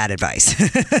lot of bad advice.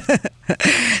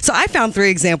 So I found 3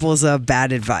 examples of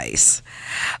bad advice.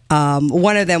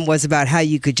 One of them was about how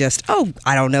you could just,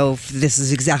 I don't know if this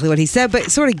is exactly what he said,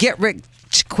 but sort of get rich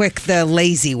quick the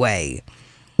lazy way.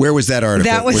 Where was that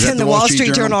article? That was in the Wall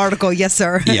Street Journal article. Yes,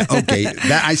 sir. Yeah, okay.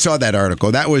 I saw that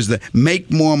article. That was the Make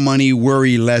More Money,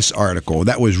 Worry Less article.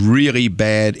 That was really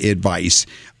bad advice.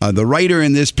 The writer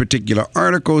in this particular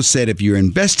article said if you're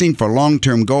investing for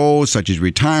long-term goals such as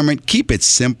retirement, keep it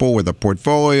simple with a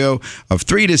portfolio of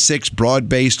 3 to 6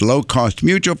 broad-based, low-cost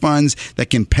mutual funds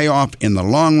that can pay off in the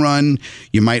long run.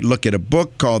 You might look at a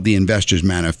book called The Investor's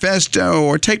Manifesto,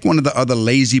 or take one of the other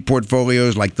lazy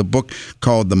portfolios like the book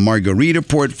called The Margarita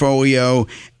Portfolio,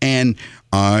 and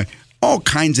all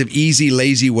kinds of easy,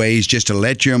 lazy ways just to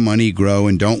let your money grow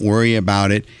and don't worry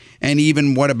about it. And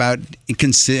even what about,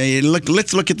 let's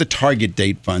look at the target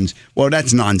date funds. Well,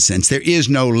 that's nonsense. There is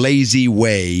no lazy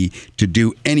way to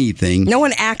do anything. No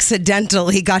one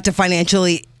accidentally got to financial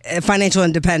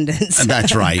independence.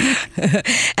 That's right.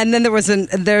 And then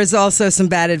there's also some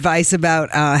bad advice about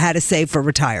how to save for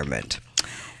retirement.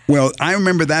 Well, I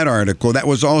remember that article. That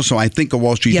was also, I think, a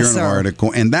Wall Street Journal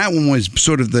article. And that one was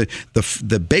sort of the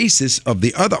basis of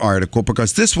the other article,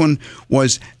 because this one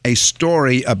was a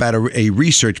story about a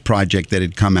research project that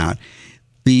had come out.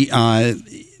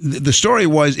 The story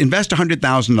was, invest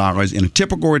 $100,000 in a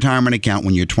typical retirement account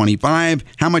when you're 25.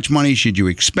 How much money should you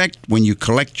expect when you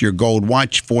collect your gold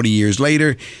watch 40 years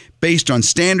later? Based on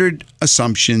standard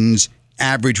assumptions,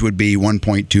 average would be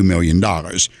 $1.2 million.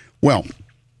 Well,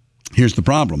 here's the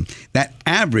problem. That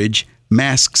average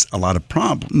masks a lot of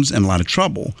problems and a lot of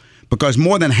trouble, because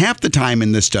more than half the time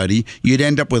in the study, you'd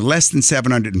end up with less than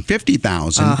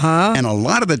 $750,000, and a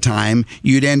lot of the time,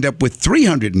 you'd end up with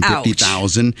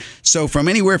 $350,000. So from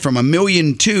anywhere from $1.2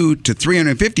 million to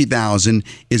 $350,000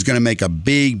 is going to make a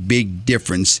big, big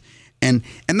difference. And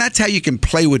that's how you can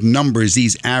play with numbers,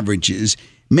 these averages.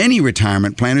 Many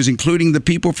retirement planners, including the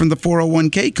people from the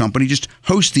 401k company, just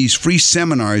host these free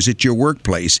seminars at your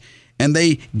workplace, and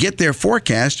they get their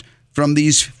forecast from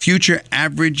these future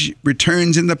average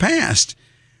returns in the past.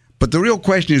 But the real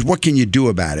question is, what can you do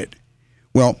about it?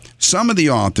 Well, some of the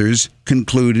authors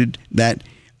concluded that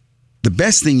the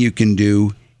best thing you can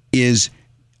do is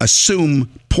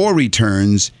assume poor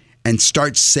returns and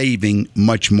start saving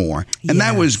much more. And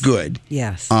that was good.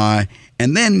 Yes.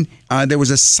 And then there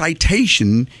was a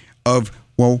citation of,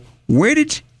 well, where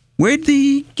did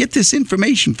he get this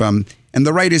information from? And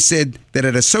the writer said that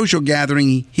at a social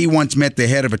gathering, he once met the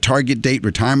head of a target date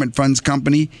retirement funds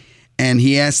company, and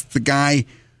he asked the guy,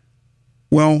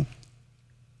 well,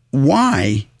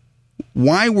 why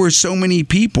were so many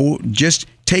people just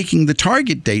taking the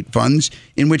target date funds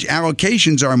in which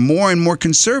allocations are more and more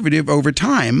conservative over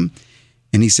time?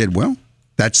 And he said, well,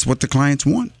 that's what the clients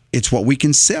want. It's what we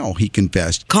can sell, he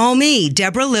confessed. Call me,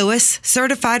 Deborah Lewis,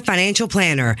 certified financial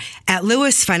planner at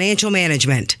Lewis Financial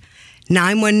Management.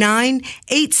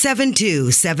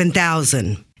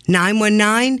 919-872-7000.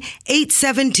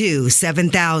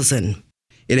 919-872-7000.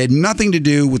 It had nothing to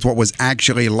do with what was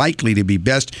actually likely to be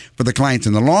best for the clients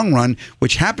in the long run,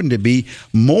 which happened to be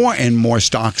more and more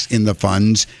stocks in the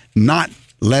funds, not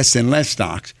less and less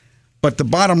stocks. But the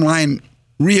bottom line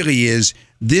really is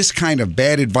this kind of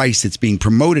bad advice that's being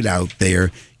promoted out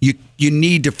there, you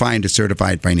need to find a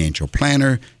certified financial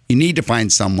planner. You need to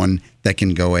find someone that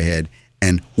can go ahead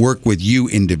and work with you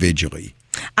individually.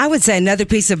 I would say another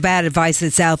piece of bad advice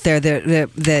that's out there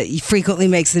that frequently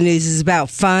makes the news is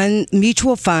about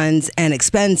mutual funds and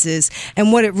expenses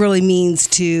and what it really means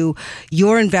to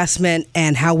your investment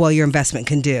and how well your investment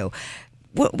can do.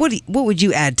 What would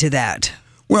you add to that?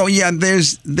 Well, yeah,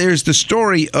 there's the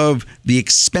story of the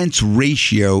expense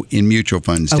ratio in mutual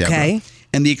funds, Deborah. Okay.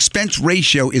 And the expense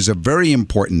ratio is a very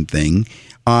important thing.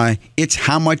 It's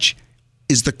how much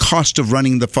is the cost of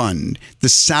running the fund, the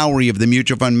salary of the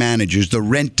mutual fund managers, the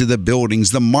rent to the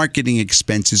buildings, the marketing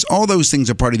expenses. All those things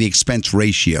are part of the expense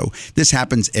ratio. This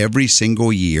happens every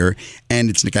single year, and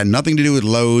it's got nothing to do with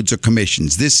loads or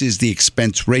commissions. This is the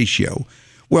expense ratio.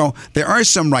 Well, there are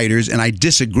some writers, and I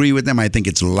disagree with them. I think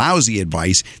it's lousy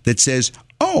advice that says,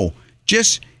 oh,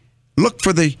 just look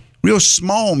for the real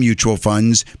small mutual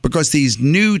funds, because these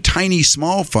new tiny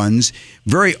small funds,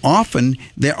 very often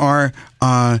there are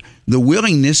the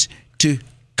willingness to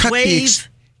cut waive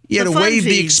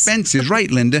the expenses,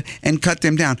 right, Linda, and cut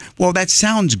them down. Well, that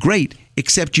sounds great,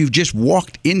 except you've just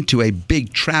walked into a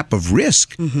big trap of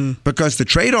risk, because the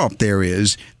trade-off there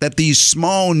is that these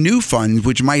small new funds,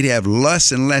 which might have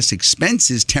less and less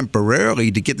expenses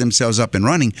temporarily to get themselves up and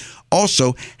running,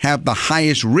 also have the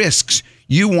highest risks.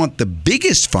 You want the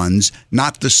biggest funds,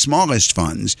 not the smallest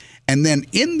funds. And then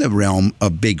in the realm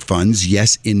of big funds,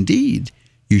 yes, indeed,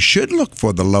 you should look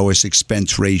for the lowest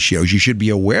expense ratios. You should be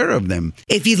aware of them.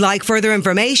 If you'd like further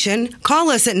information, call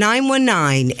us at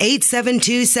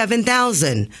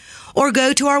 919-872-7000 or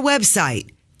go to our website,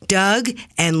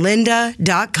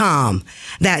 DougandLinda.com.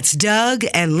 That's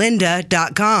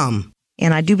DougandLinda.com.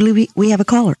 And I do believe we have a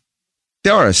caller.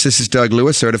 Doris, this is Doug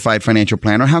Lewis, certified financial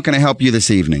planner. How can I help you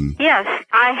this evening? Yes,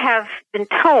 I have been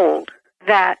told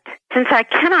that since I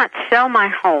cannot sell my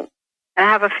home, and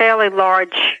I have a fairly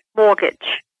large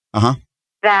mortgage,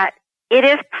 that it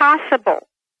is possible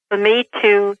for me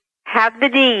to have the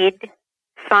deed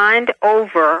signed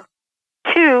over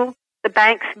to the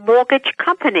bank's mortgage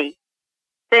company,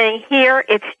 saying, here,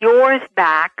 it's yours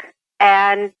back,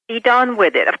 and be done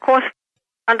with it. Of course,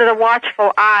 under the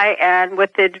watchful eye and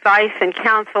with the advice and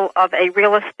counsel of a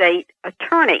real estate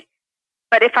attorney.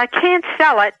 But if I can't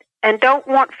sell it and don't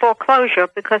want foreclosure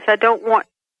because I don't want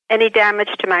any damage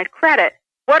to my credit,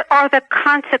 what are the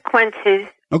consequences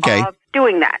of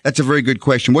doing that? That's a very good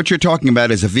question. What you're talking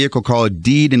about is a vehicle called a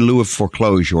deed in lieu of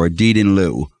foreclosure, or deed in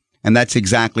lieu. And that's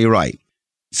exactly right.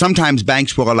 Sometimes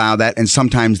banks will allow that and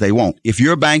sometimes they won't. If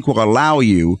your bank will allow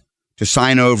you to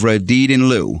sign over a deed in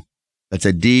lieu, that's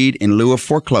a deed in lieu of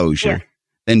foreclosure,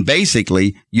 then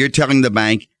basically you're telling the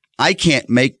bank, I can't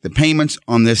make the payments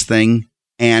on this thing,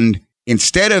 and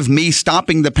instead of me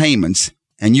stopping the payments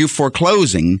and you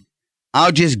foreclosing,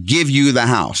 I'll just give you the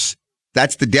house.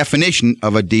 That's the definition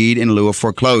of a deed in lieu of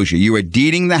foreclosure. You are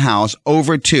deeding the house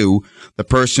over to the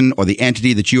person or the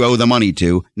entity that you owe the money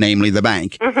to, namely the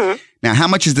bank. Now, how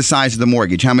much is the size of the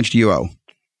mortgage? How much do you owe?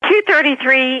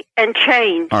 $233 and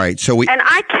change. All right, so and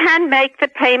I can make the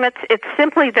payments. It's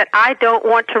simply that I don't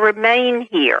want to remain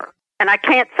here, and I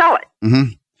can't sell it.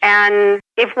 And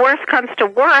if worst comes to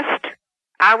worst,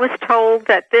 I was told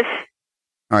that this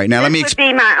would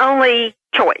be my only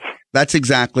choice. That's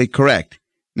exactly correct.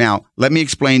 Now, let me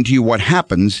explain to you what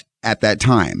happens at that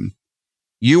time.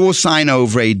 You will sign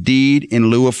over a deed in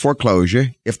lieu of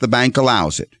foreclosure if the bank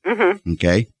allows it.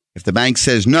 Okay? If the bank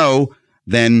says no,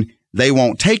 then they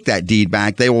won't take that deed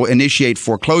back. They will initiate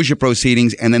foreclosure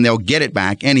proceedings, and then they'll get it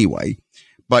back anyway.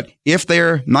 But if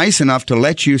they're nice enough to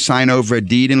let you sign over a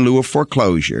deed in lieu of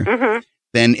foreclosure,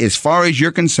 then as far as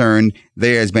you're concerned,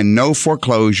 there has been no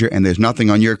foreclosure and there's nothing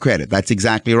on your credit. That's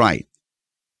exactly right.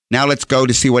 Now let's go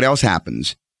to see what else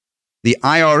happens. The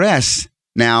IRS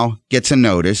now gets a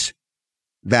notice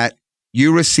that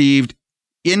you received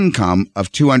income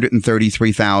of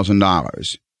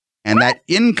 $233,000. And that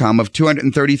income of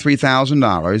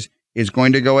 $233,000 is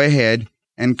going to go ahead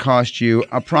and cost you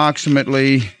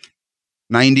approximately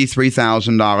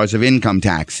 $93,000 of income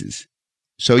taxes.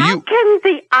 So How can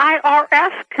the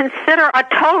IRS consider a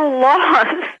total loss?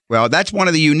 Well, that's one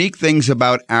of the unique things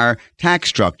about our tax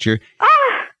structure.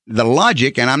 The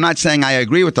logic, and I'm not saying I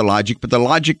agree with the logic, but the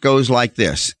logic goes like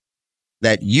this,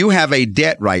 that you have a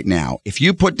debt right now. If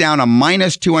you put down a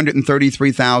minus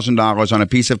 $233,000 on a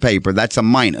piece of paper, that's a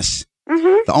minus.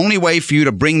 The only way for you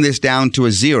to bring this down to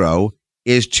a zero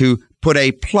is to put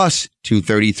a plus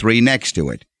 233 next to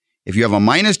it. If you have a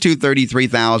minus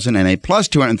 $233,000 and a plus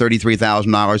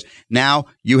 $233,000, now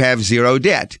you have zero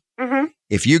debt.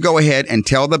 If you go ahead and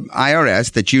tell the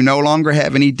IRS that you no longer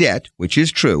have any debt, which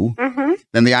is true,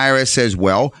 then the IRS says,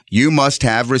 well, you must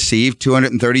have received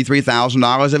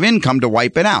 $233,000 of income to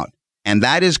wipe it out. And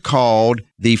that is called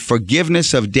the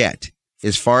forgiveness of debt.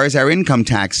 As far as our income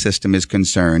tax system is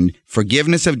concerned,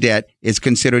 forgiveness of debt is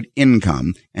considered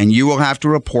income, and you will have to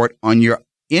report on your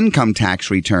income tax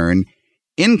return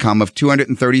income of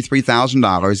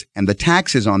 $233,000, and the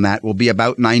taxes on that will be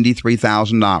about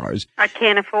 $93,000. I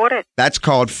can't afford it. That's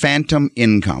called phantom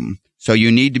income. So you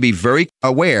need to be very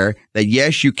aware that,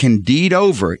 yes, you can deed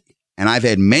over. And I've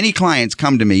had many clients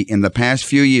come to me in the past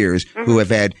few years who have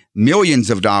had millions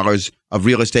of dollars of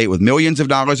real estate with millions of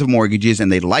dollars of mortgages,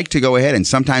 and they'd like to go ahead. And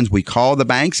sometimes we call the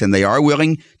banks, and they are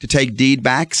willing to take deed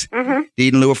backs,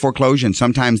 deed in lieu of foreclosure, and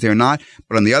sometimes they're not.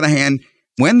 But on the other hand,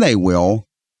 when they will,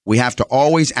 we have to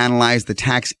always analyze the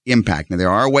tax impact. Now,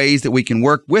 there are ways that we can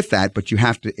work with that, but you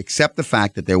have to accept the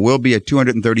fact that there will be a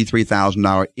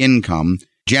 $233,000 income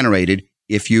generated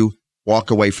if you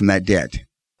walk away from that debt.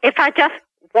 If I just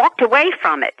walked away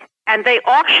from it and they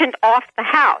auctioned off the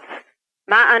house,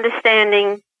 my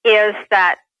understanding is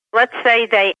that, let's say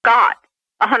they got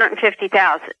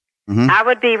 $150,000. I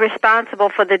would be responsible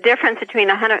for the difference between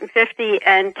 $150,000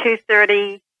 and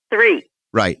 $233,000.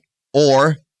 Right.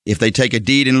 Or if they take a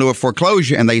deed in lieu of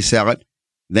foreclosure and they sell it,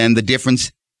 then the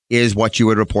difference is what you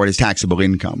would report as taxable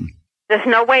income. There's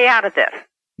no way out of this.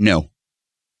 No.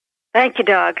 Thank you,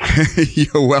 Doug.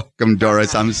 You're welcome,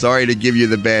 Doris. I'm sorry to give you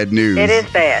the bad news. It is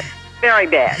bad. Very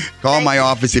bad. Call my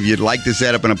office if you'd like to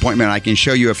set up an appointment. I can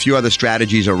show you a few other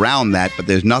strategies around that, but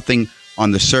there's nothing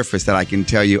on the surface that I can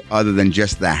tell you other than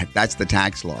just that. That's the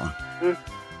tax law. And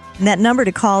that number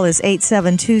to call is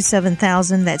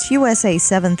 872-7000. That's USA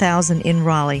 7000 in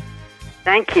Raleigh.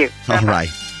 Thank you. All right.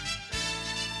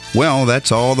 Well,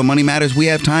 that's all the Money Matters we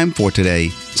have time for today.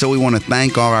 So we want to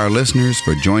thank all our listeners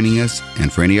for joining us.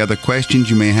 And for any other questions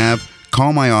you may have,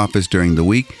 call my office during the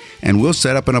week, and we'll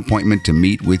set up an appointment to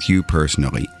meet with you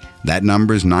personally. That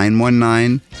number is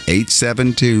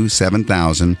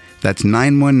 919-872-7000. That's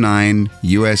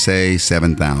 919-USA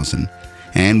 7000.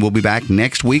 And we'll be back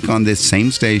next week on this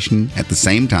same station at the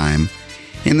same time.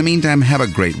 In the meantime, have a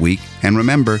great week. And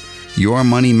remember, your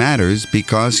money matters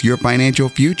because your financial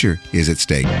future is at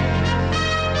stake.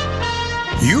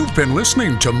 You've been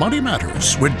listening to Money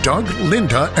Matters with Doug,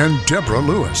 Linda, and Deborah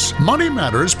Lewis. Money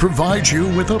Matters provides you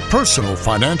with a personal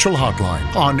financial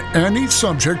hotline on any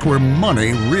subject where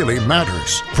money really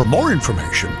matters. For more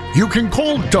information, you can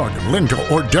call Doug, Linda,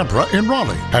 or Deborah in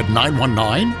Raleigh at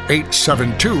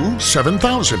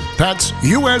 919-872-7000. That's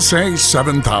USA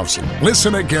 7000.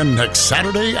 Listen again next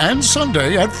Saturday and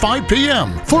Sunday at 5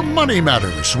 p.m. for Money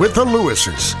Matters with the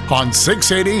Lewises on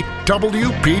 680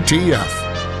 WPTF.